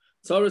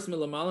 Tzaris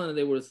Milamalan, and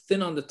they were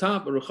thin on the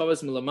top,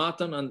 Ruchavis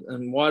Milamatan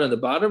and wide on the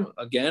bottom.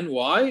 Again,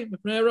 why?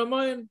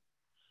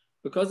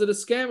 Because of the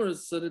scammers,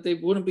 so that they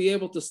wouldn't be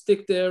able to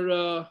stick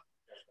their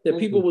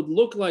people would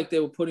look like they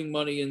were putting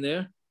money in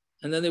there,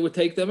 and then they would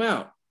take them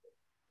out.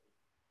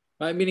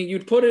 Right? Meaning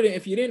you'd put it in,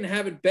 if you didn't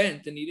have it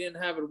bent and you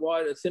didn't have it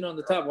wide, thin on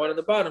the top, wide on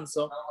the bottom,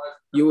 so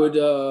you would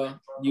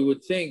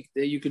think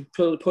that you could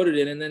put it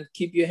in and then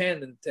keep your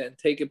hand and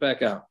take it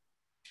back out.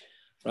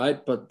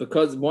 Right, but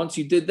because once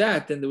you did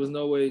that, then there was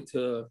no way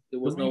to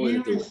do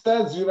it. It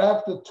says you'd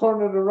have to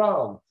turn it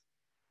around.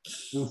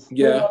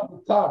 Yeah. On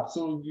the top,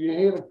 so you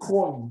hear the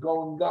coin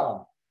going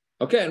down.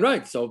 Okay,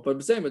 right. So, but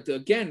I'm saying, but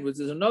again, there's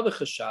another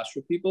chashash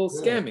for people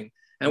scamming.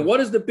 And what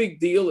is the big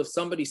deal if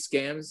somebody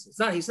scams?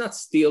 He's not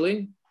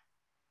stealing.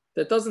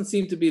 That doesn't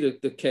seem to be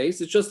the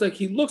case. It's just like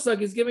he looks like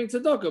he's giving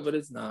tzedaka, but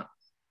it's not.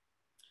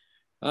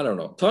 I don't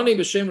know. Tani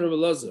b'shem Rav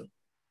Elazar.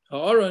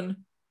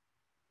 Aron.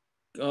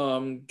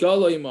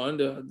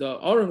 The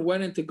Aron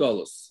went into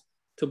Galus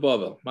to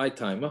Bavel. My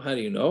time. How do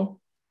you know?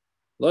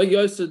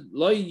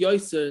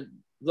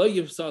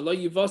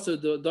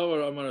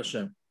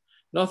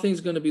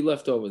 Nothing's going to be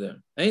left over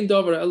there.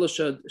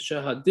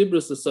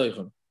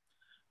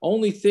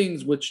 Only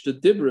things which the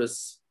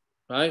dibris,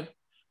 right,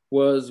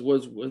 was the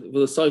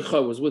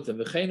Saicha was with him.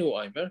 V'cheinu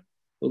Aimer,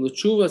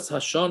 v'lechuvas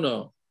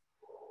hashana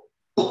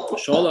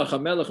sholach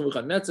hamelech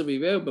v'chanetzav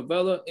v'yveu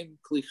b'vela im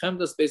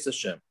klichemdas beis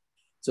Hashem.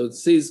 So it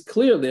says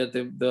clearly that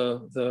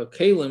the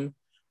Kalim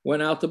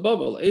went out to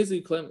Bavel.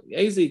 Ezi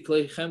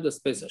klichemdas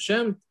beis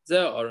Hashem, ze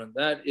Aron.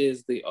 That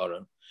is the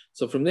Aron.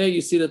 So from there you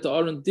see that the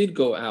Aron did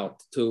go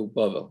out to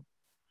Bavel.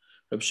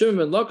 Reb Shimon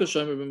ben Lakish,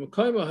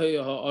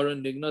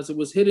 it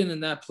was hidden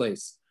in that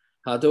place.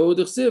 So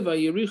ksiva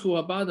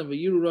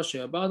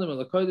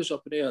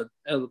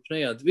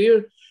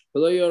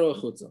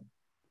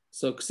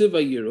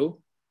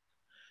yiru,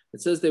 it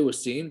says they were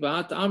seen,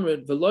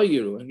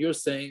 and you're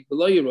saying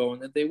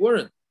and that they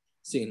weren't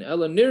seen.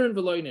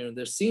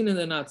 They're seen and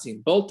they're not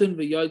seen. What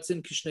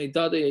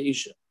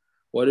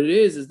it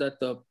is that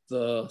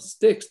the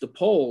sticks, the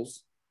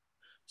poles,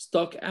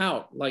 stuck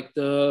out like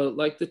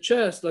the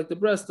chest, like the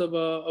breast of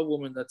a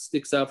woman that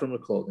sticks out from her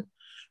clothing.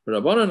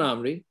 Rabbanan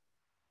Amri,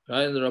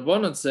 right? And the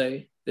Rabbanan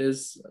say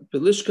there's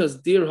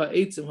Belishkas dir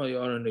ha'etzim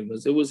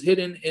ha'yaranigmas. It was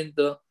hidden in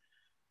the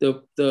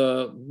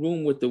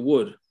room with the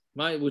wood,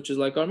 which is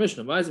like our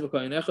Mishna.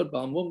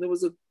 There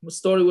was a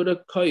story with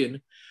a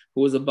kohen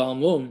who was a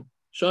balmum.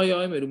 He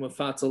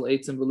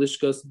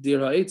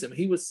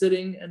was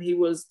sitting and he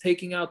was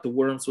taking out the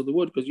worms with the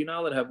wood, because you're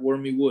not allowed to have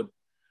wormy wood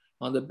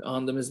on the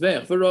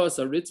mizbeach.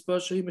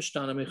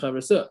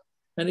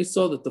 And he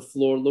saw that the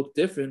floor looked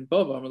different.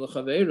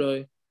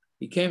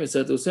 He came and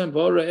said to him,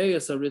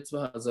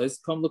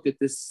 come look at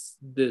this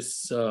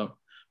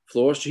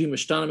floor.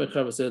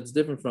 It's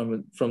different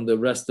from the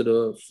rest of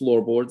the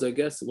floorboards, I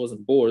guess. It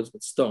wasn't boards,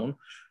 but stone.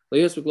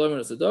 And they knew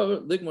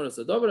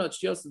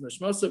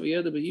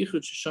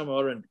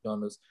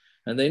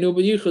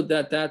b'yichud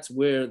that that's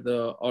where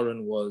the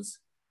Aron was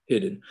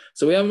hidden.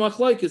 So we have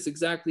Machlokes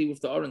exactly if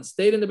the Aron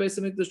stayed in the Beis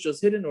Hamikdash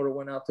just hidden, or it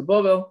went out to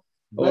Bavel.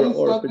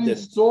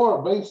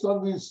 Based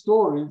on these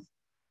stories,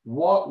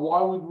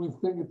 why would we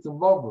think it's a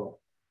Bavel?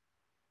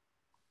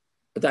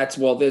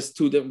 There's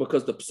two different,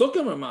 because the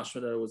Psukim are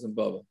mashma that it was in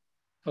Bavel.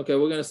 Okay,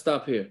 we're going to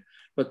stop here.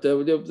 But the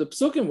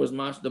Psukim was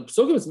mashma. The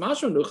Psukim is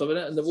mashma and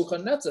the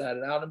Nebuchadnezzar had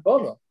it out in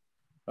Bavel,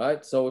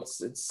 right? So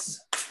it's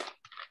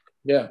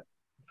I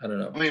don't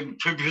know. I mean,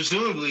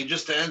 presumably,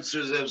 just to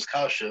answer Zev's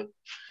kasha,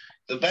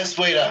 the best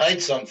way to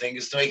hide something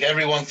is to make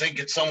everyone think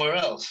it's somewhere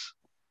else.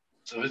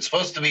 So if it's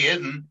supposed to be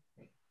hidden,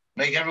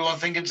 make everyone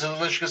think it's a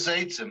Lishkas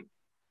Eitzim.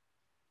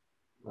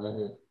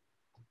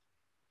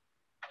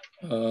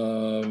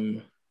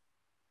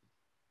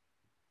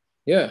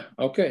 Yeah,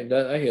 okay,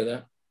 I hear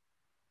that.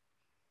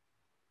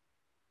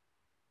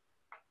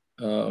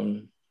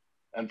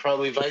 And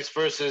probably vice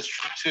versa is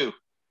true too.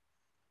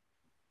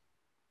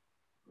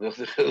 The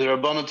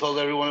Rabbanan told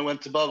everyone it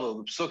went to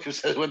Bavel. The Psukim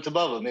said it went to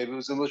Bavel. Maybe it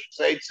was in Lishkas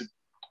Eitzim.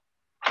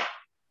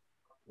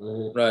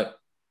 Right.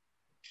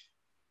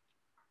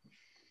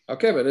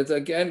 Okay, but it's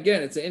again,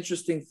 it's an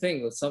interesting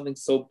thing. It's something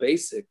so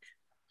basic.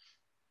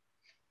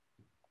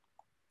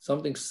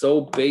 Something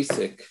so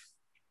basic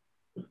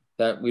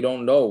that we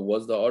don't know.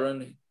 Was the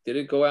Aron, did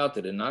it go out?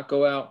 Did it not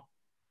go out?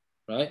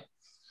 Right?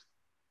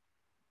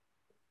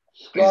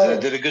 He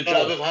did a good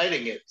job of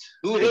hiding it.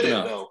 Who hid it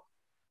though?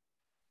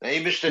 The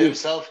Mishna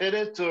himself hid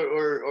it,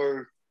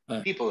 or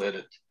people hid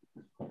it?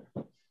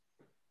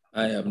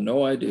 I have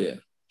no idea.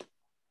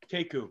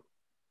 Keku.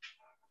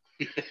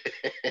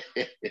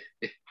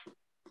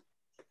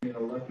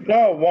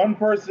 No, one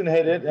person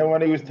hit it, and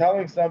when he was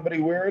telling somebody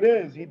where it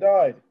is, he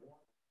died.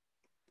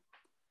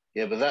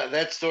 Yeah, but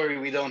that story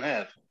we don't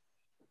have.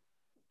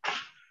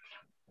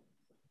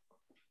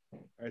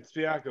 All right,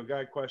 Sviako,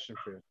 got a question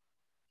for you.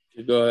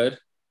 You go ahead.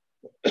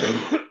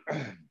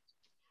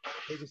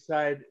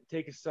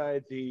 Take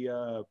aside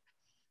the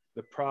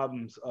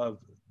problems of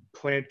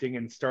planting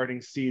and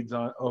starting seeds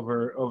on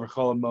over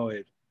Chol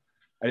Moed.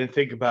 I didn't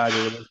think about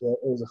it.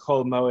 It was a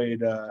Chol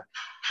Moed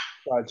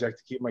project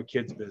to keep my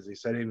kids busy,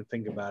 so I didn't even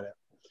think about it.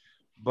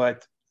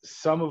 But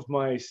some of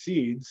my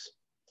seeds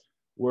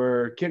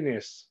were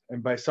kidneys,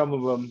 and by some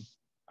of them,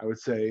 I would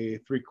say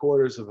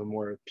 3/4 of them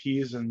were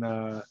peas and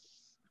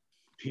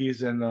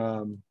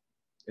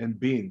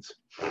beans.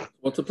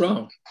 What's the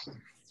problem?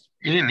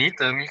 You didn't eat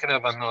them. You can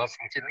have enough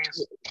from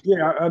kidneys.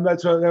 Yeah,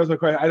 that was my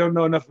question. I don't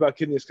know enough about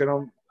kidneys.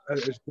 I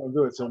just don't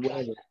do it. So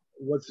whatever.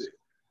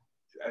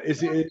 Is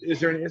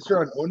there an issue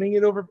on owning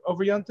it over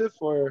Yontif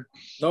or?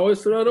 No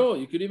issue at all.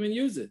 You could even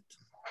use it.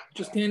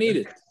 Just can't eat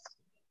it.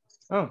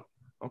 Oh,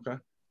 okay.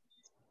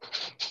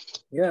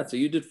 Yeah, so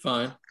you did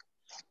fine. I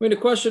mean, the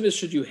question is,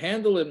 should you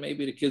handle it?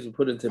 Maybe the kids will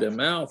put it into their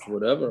mouth,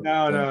 whatever.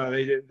 No,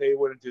 they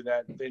wouldn't do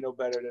that. They know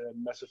better to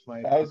mess with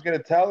my. I was going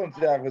to tell him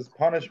that his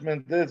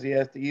punishment is he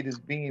has to eat his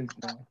beans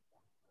now.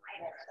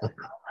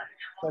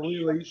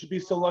 Leela, you should be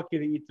so lucky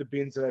to eat the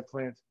beans that I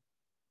plant.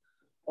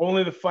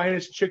 Only the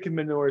finest chicken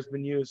manure has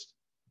been used.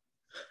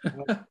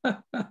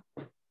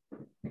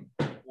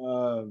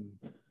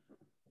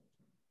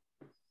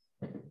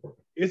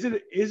 Is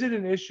it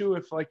an issue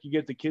if like you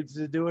get the kids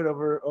to do it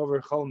over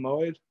Chol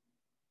Moed?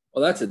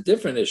 Well, that's a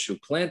different issue.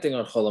 Planting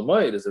on Chol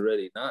Moed is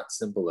already not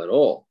simple at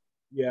all.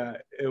 Yeah,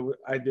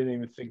 I didn't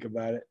even think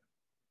about it.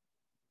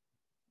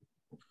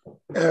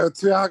 Yeah,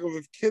 Tiago,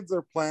 if kids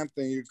are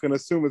planting, you can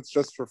assume it's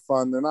just for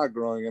fun. They're not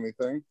growing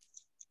anything.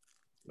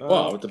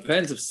 Well, it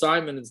depends if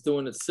Simon is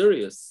doing it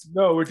serious.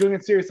 No, we're doing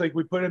it serious. Like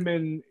we put them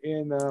in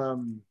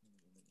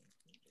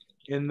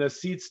the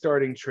seed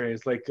starting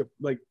trays, like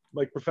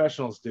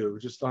professionals do,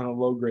 just on a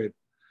low grade.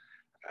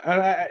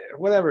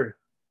 Whatever.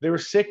 They were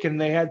sick and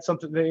they had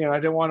something. I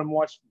didn't want them to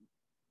watch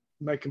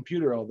my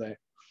computer all day.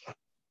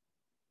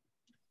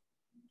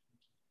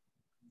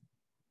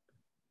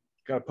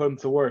 Got to put them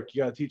to work.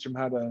 You got to teach them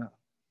how to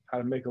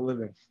make a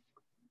living,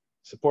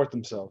 support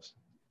themselves.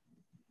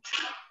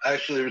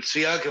 Actually,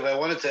 Tziyakov, I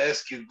wanted to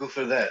ask you, go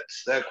for that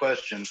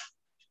question.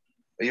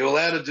 Are you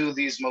allowed to do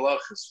these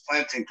malachas,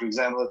 planting, for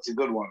example? That's a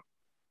good one.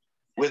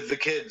 With the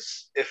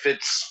kids, if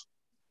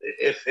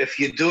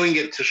you're doing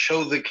it to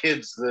show the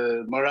kids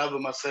the maraba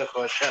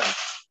masecha Hashem,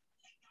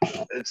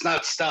 it's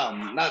not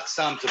stam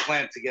to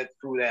plant to get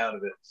food out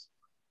of it.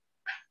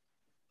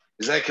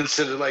 Is that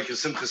considered like a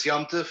simchas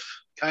yom tov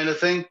kind of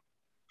thing?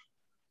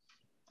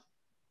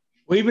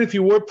 Well, even if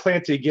you were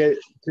planting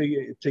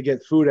to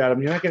get food out of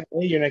them, you're not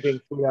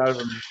getting food out of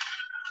them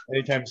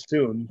anytime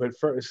soon. But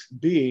first,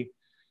 B,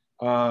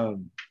 what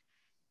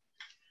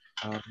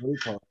do you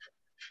call it?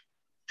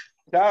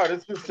 No,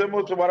 this is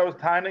similar to what I was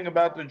timing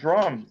about the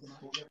drums.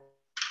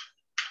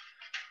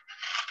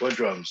 What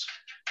drums?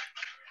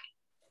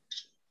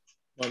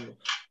 What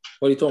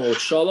are you talking about?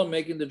 Shalom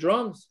making the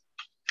drums?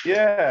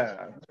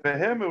 Yeah, for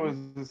him it was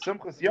the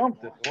simchas yom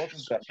tov. It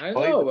wasn't that. I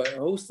know, but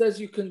who says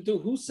you can do?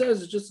 Who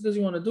says just because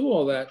you want to do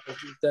all that?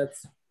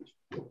 That's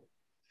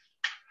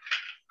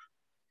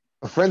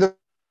A friend of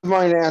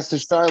mine asked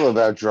Shiloh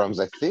about drums.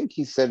 I think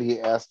he said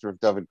he asked Rav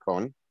David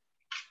Cohen,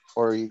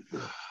 or I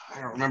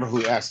don't remember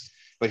who asked,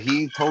 but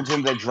he told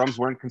him that drums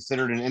weren't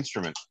considered an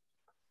instrument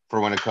for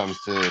when it comes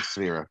to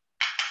Sphira.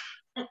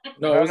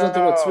 No, it wasn't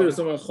about Sphira.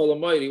 Someone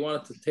Cholamayit. He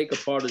wanted to take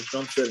apart his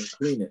drum set and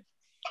clean it.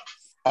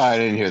 I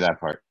didn't hear that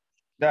part.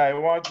 Yeah, he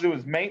wanted to do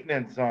his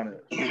maintenance on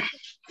it.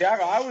 Yeah,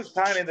 I was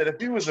timing that if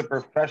he was a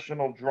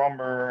professional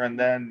drummer and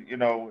then,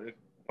 it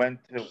went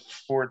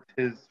towards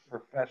his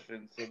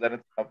profession, so that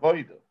it's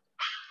avoided.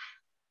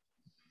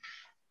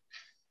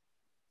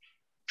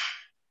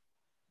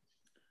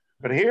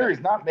 But here he's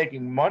not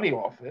making money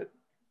off it.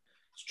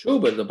 It's true,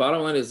 but the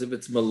bottom line is if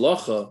it's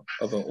malacha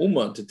of an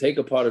ummah to take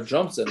apart a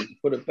drum set and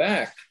put it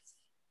back.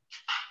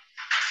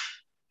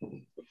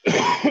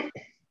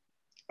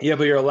 Yeah,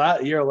 but you're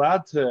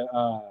allowed to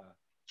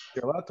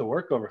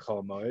work over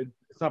Chol Moed.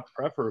 It's not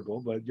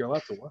preferable, but you're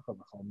allowed to work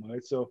over Chol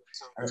Moed. So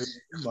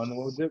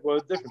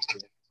what difference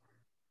is it?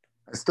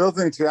 I still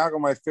think, Tiago,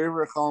 my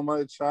favorite Chol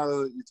Moed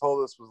shada that you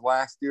told us was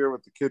last year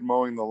with the kid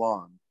mowing the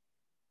lawn.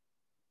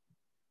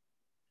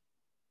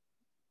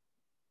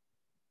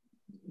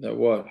 That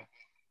what?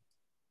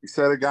 You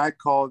said a guy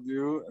called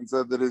you and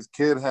said that his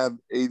kid had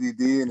ADD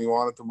and he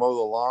wanted to mow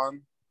the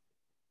lawn.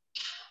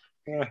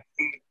 Yeah.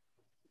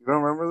 You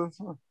don't remember this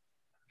one?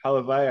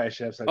 Halavai, I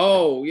should have said.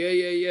 Oh,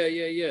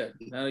 yeah.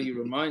 Now you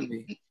remind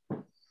me.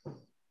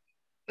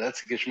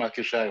 That's a Gishmak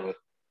Yeshayla.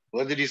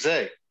 What did he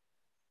say?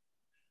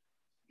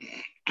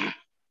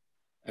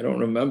 I don't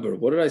remember.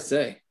 What did I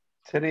say?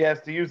 Said he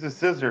has to use the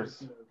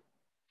scissors.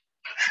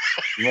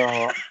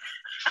 No.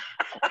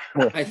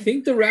 I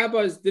think the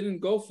rabbis didn't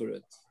go for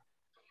it.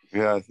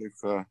 Yeah, I think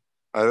so.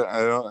 I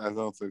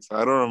don't think so.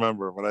 I don't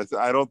remember, but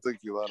I don't think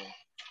you let him.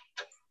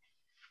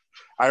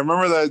 I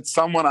remember that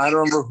someone, I don't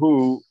remember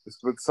who,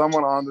 but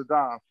someone on the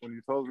daf, when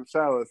you told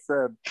Rochelle,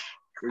 said,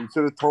 you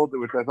should have told it,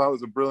 which I thought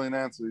was a brilliant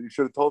answer, you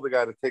should have told the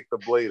guy to take the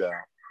blade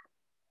out.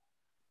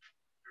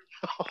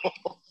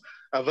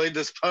 Avoid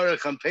this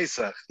Perek on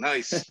Pesach.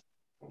 Nice.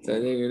 So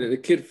the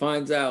kid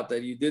finds out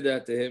that you did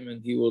that to him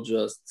and he will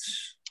just...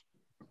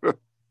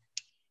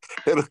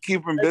 It'll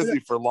keep him busy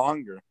for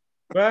longer.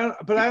 But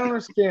I don't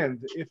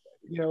understand if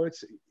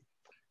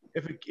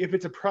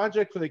it's a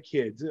project for the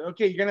kids.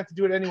 Okay, you're gonna have to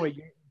do it anyway.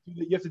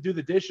 You have to do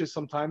the dishes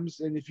sometimes,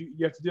 and if you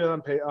have to do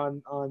it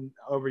on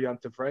over Yom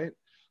Tov, right?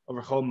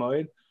 Over Chol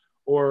Moed,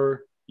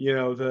 or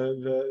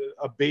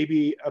a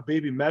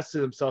baby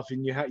messes himself,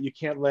 and you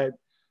can't let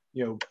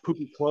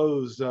poopy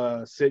clothes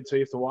sit, so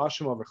you have to wash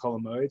them over Chol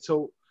Moed.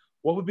 So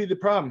what would be the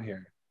problem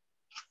here?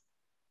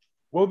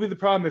 What would be the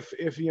problem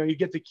if you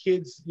get the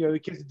kids to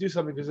do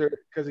something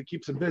because it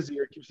keeps them busy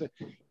or keeps them?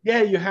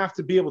 Yeah, you have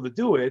to be able to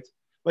do it.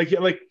 Like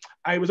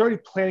I was already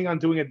planning on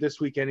doing it this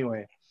week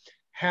anyway.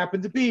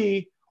 Happened to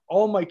be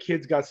all my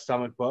kids got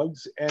stomach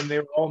bugs and they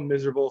were all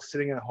miserable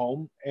sitting at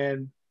home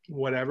and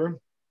whatever.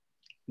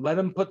 Let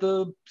them put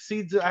the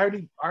seeds. I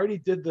already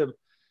did the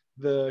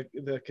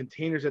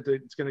containers that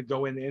it's going to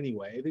go in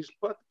anyway. They just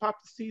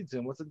pop the seeds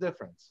in. What's the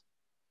difference?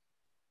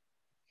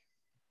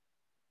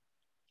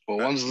 Well,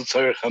 one's the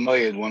Torah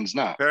Hamayid, one's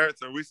not.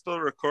 Parrots, are we still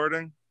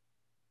recording?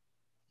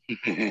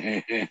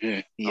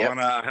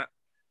 Yep.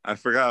 I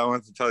forgot. I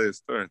wanted to tell you a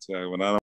story. So when I